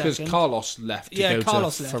would be second. Because Carlos left to go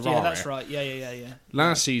Carlos to left. Ferrari. Yeah, that's right. Yeah.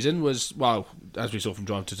 Last season was, well, as we saw from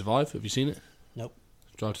Drive to Survive. Have you seen it? Nope.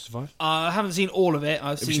 Drive to Survive? I haven't seen all of it.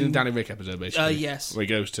 I've Have you seen the Danny Rick episode, basically? Yes. Where he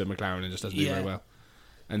goes to McLaren and just doesn't do very well.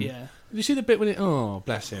 And Yeah. Did you see the bit when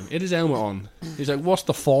bless him, he had his helmet on. He's like, what's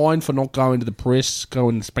the fine for not going to the press,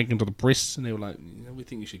 going spanking to the press? And they were like, we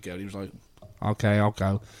think you should go. And he was like, okay, I'll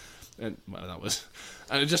go. And, well, that was...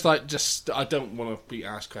 And it's I don't want to be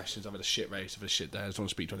asked questions. I've had a shit race, I've had a shit day. I just want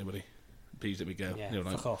to speak to anybody. Please let me go. Yeah, And they were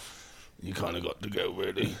like, fuck off. you kind of got to go,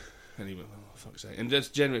 really. And he went, fuck's sake. And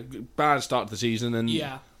just generally, bad start to the season. And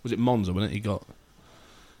was it Monza, wasn't it?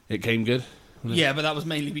 It came good. Yeah, but that was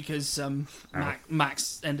mainly because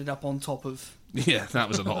Max ended up on top of... Yeah, that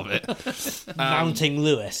was a lot of it. Mounting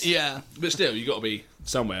Lewis. Yeah. But still, you got to be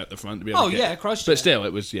somewhere at the front to be able to get... yeah, Christ. But still,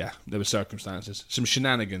 it was, there were circumstances. Some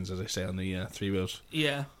shenanigans, as they say on the Three Wheels,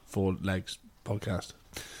 Yeah. Four Legs podcast.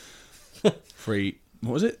 What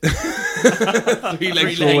was it? Three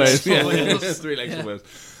Legs, Four Wheels. Four Wheels. Three Legs, Four Wheels.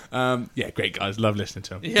 Great guys. Love listening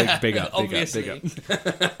to them. Yeah, Big up. obviously.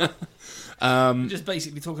 Just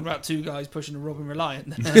basically talking about two guys pushing a Robin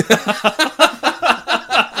Reliant.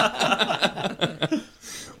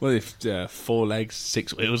 Well, if 4 legs,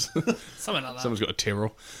 6 wheels. Something like that. Someone's got a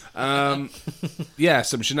Tyrrell.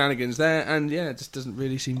 Some shenanigans there, and it just doesn't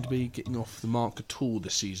really seem to be getting off the mark at all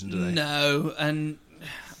this season, do they? No, and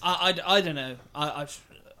I don't know.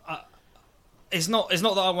 It's not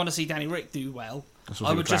that I want to see Danny Rick do well. That's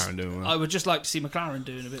what McLaren doing well. I would just like to see McLaren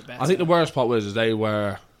doing a bit better. I think the worst part was they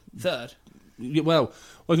were... third. Well,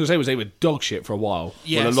 what I was going to say was they were dog shit for a while.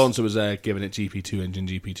 Yes. When Alonso was there giving it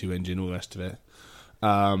GP2 engine, all the rest of it.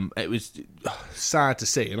 It was sad to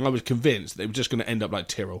see, and I was convinced they were just going to end up like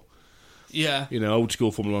Tyrrell. Yeah. Old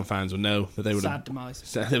school Formula 1 fans will know that they would Sad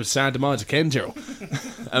demise. There was sad demise of Ken Tyrrell.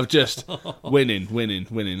 Of just winning in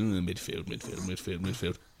the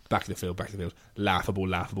midfield. Back of the field.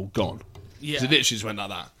 Laughable, gone. Yeah. So it literally just went like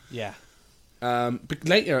that. Yeah. But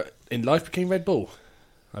later in life became Red Bull,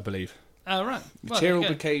 I believe. Oh, right. Well, Tyrrell there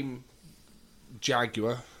you go. became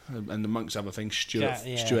Jaguar, and amongst other things, Stuart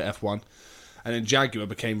F1. And then Jaguar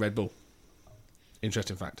became Red Bull.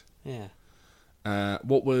 Interesting fact. Yeah.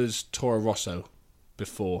 What was Toro Rosso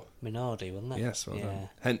before? Minardi, wasn't it? Yes, well yeah. done.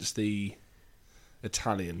 Hence the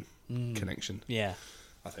Italian connection, Yeah.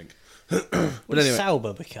 I think. What But did anyway,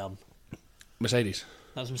 Sauber become? Mercedes.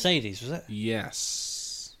 That was Mercedes, was it?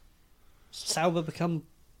 Yes. Sauber become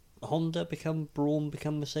Honda, become Braun,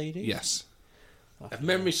 become Mercedes? Yes. If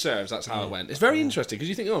memory serves, that's how it went. It's very interesting because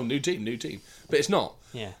you think, new team. But it's not.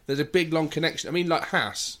 Yeah. There's a big, long connection. I mean, like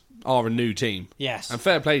Haas are a new team. Yes. And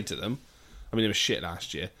fair play to them. I mean, they were shit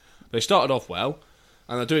last year. They started off well,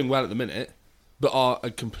 and they're doing well at the minute, but are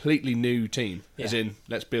a completely new team. Yeah. As in,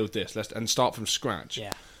 let's build this, and start from scratch.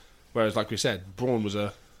 Yeah. Whereas, like we said, Braun was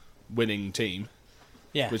a winning team,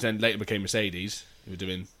 Yeah. which then later became Mercedes, who were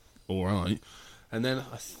doing all right. And then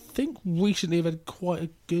I think recently they've had quite a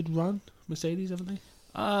good run, Mercedes, haven't they?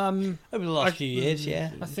 Over the last few years,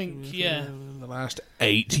 yeah. I think, yeah. The last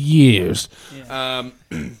 8 years. Yeah.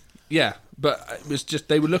 Yeah, but it was just,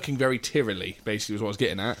 they were looking very Tyrrell-y, basically, was what I was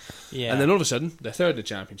getting at. Yeah. And then all of a sudden, they're third in the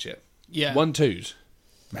championship. Yeah. 1-2s.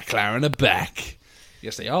 McLaren are back.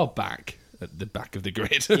 Yes, they are back. at the back of the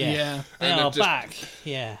grid. Yeah. They And are they've just- back.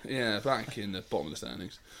 Yeah. Yeah, back in the bottom of the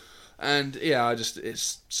standings. And yeah,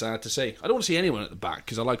 it's sad to see. I don't want to see anyone at the back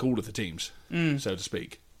because I like all of the teams, so to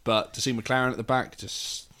speak. But to see McLaren at the back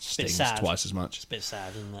just stings sad. twice as much. It's a bit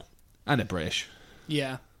sad, isn't it? And they're British-ish.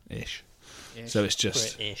 Yeah. So it's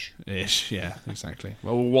just... British. Ish, yeah, exactly.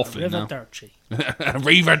 Well, we're waffling now. Riverdirty.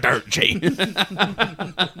 Riverdirty.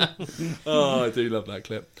 Oh, I do love that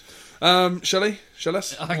clip. Shall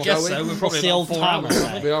us? I guess so. We're What's probably the about old 4 timer hours.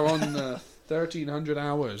 say? We are on 1,300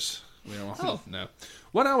 hours. We are on, no.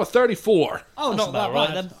 1 hour 34. Oh, That's not about that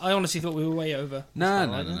right, bad. then. I honestly thought we were way over.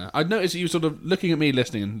 No. I'd noticed that you were sort of looking at me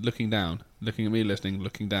listening and looking down. Looking at me listening,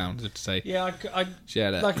 looking down, as if to say, Yeah, I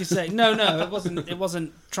share that. like you say, no, it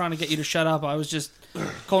wasn't trying to get you to shut up. I was just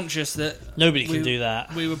conscious that Nobody we- can do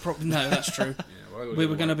that. we were probably no, that's true. well, We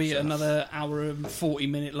were going to be so- another hour and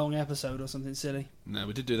 40-minute long episode or something silly. No,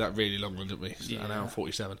 we did do that really long one, didn't we? Yeah. An hour and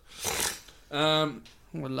 47.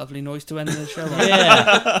 What a lovely noise to end the show on.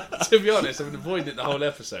 Yeah. To be honest, I've been avoiding it the whole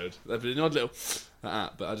episode. There's been an odd little like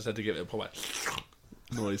that, but I just had to give it a proper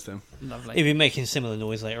noise then. Lovely. He'll be making similar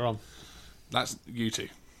noise later on. That's you two.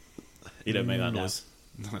 You don't make that No. noise.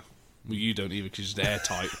 Well, you don't either because you're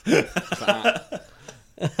airtight. It's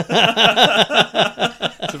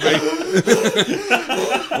a very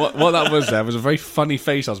what that was there was a very funny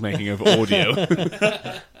face I was making over audio.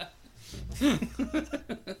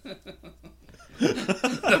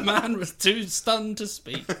 The man was too stunned to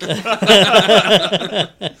speak.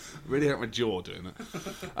 Really hurt my jaw doing that.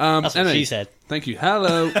 That's what she said. Thank you.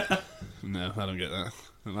 Hello. No, I don't get that.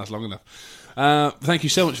 Don't last long enough. Thank you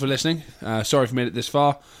so much for listening. Sorry if you made it this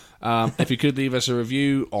far. If you could leave us a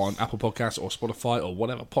review on Apple Podcasts or Spotify or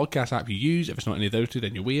whatever podcast app you use. If it's not any of those two,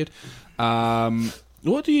 then you're weird.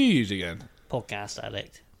 What do you use again? Podcast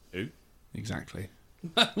addict. Exactly.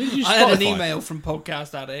 I had an Spotify? email from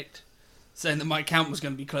Podcast Addict saying that my account was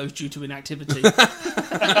going to be closed due to inactivity.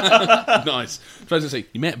 Nice. Supposed to say,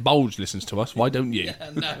 you met Bulge listens to us. Why don't you?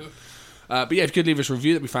 No. But yeah, if you could leave us a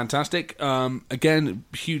review, that'd be fantastic. Again,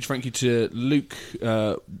 huge thank you to Luke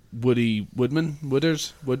Woodman,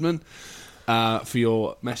 for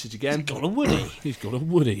your message again. He's got a Woody. He's got a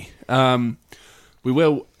Woody. We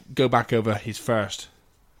will go back over his first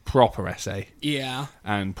proper essay Yeah.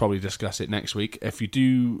 and probably discuss it next week. If you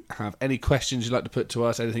do have any questions you'd like to put to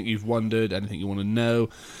us, anything you've wondered, anything you want to know,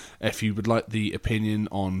 if you would like the opinion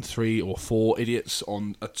on 3 or 4 idiots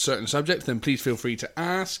on a certain subject, then please feel free to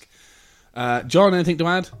ask. John, anything to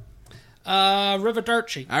add?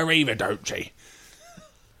 Riverdirty. Arrivederci.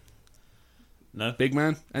 No? Big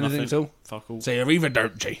man, anything Nothing. at all? Fuck all. Say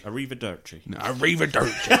arrivederci. Arrivederci. No,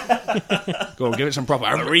 arrivederci. Go on, give it some proper.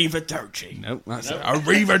 Arrivederci. No, that's it.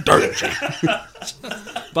 Arrivederci.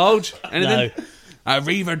 Bulge, anything? No.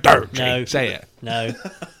 Arrivederci. No. Say it. No.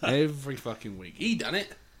 Every fucking week. He done it.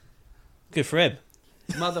 Good for him.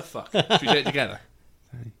 Motherfucker. Should we say it together?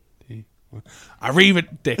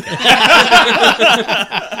 Arrivederci.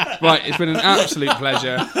 Right, it's been an absolute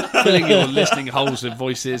pleasure filling your listening holes with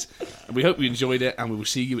voices. And we hope you enjoyed it, and we will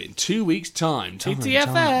see you in 2 weeks' time.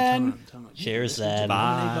 TTFN. Cheers then.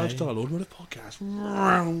 Bye. Lifestyle Order Podcast.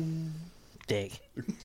 Dick.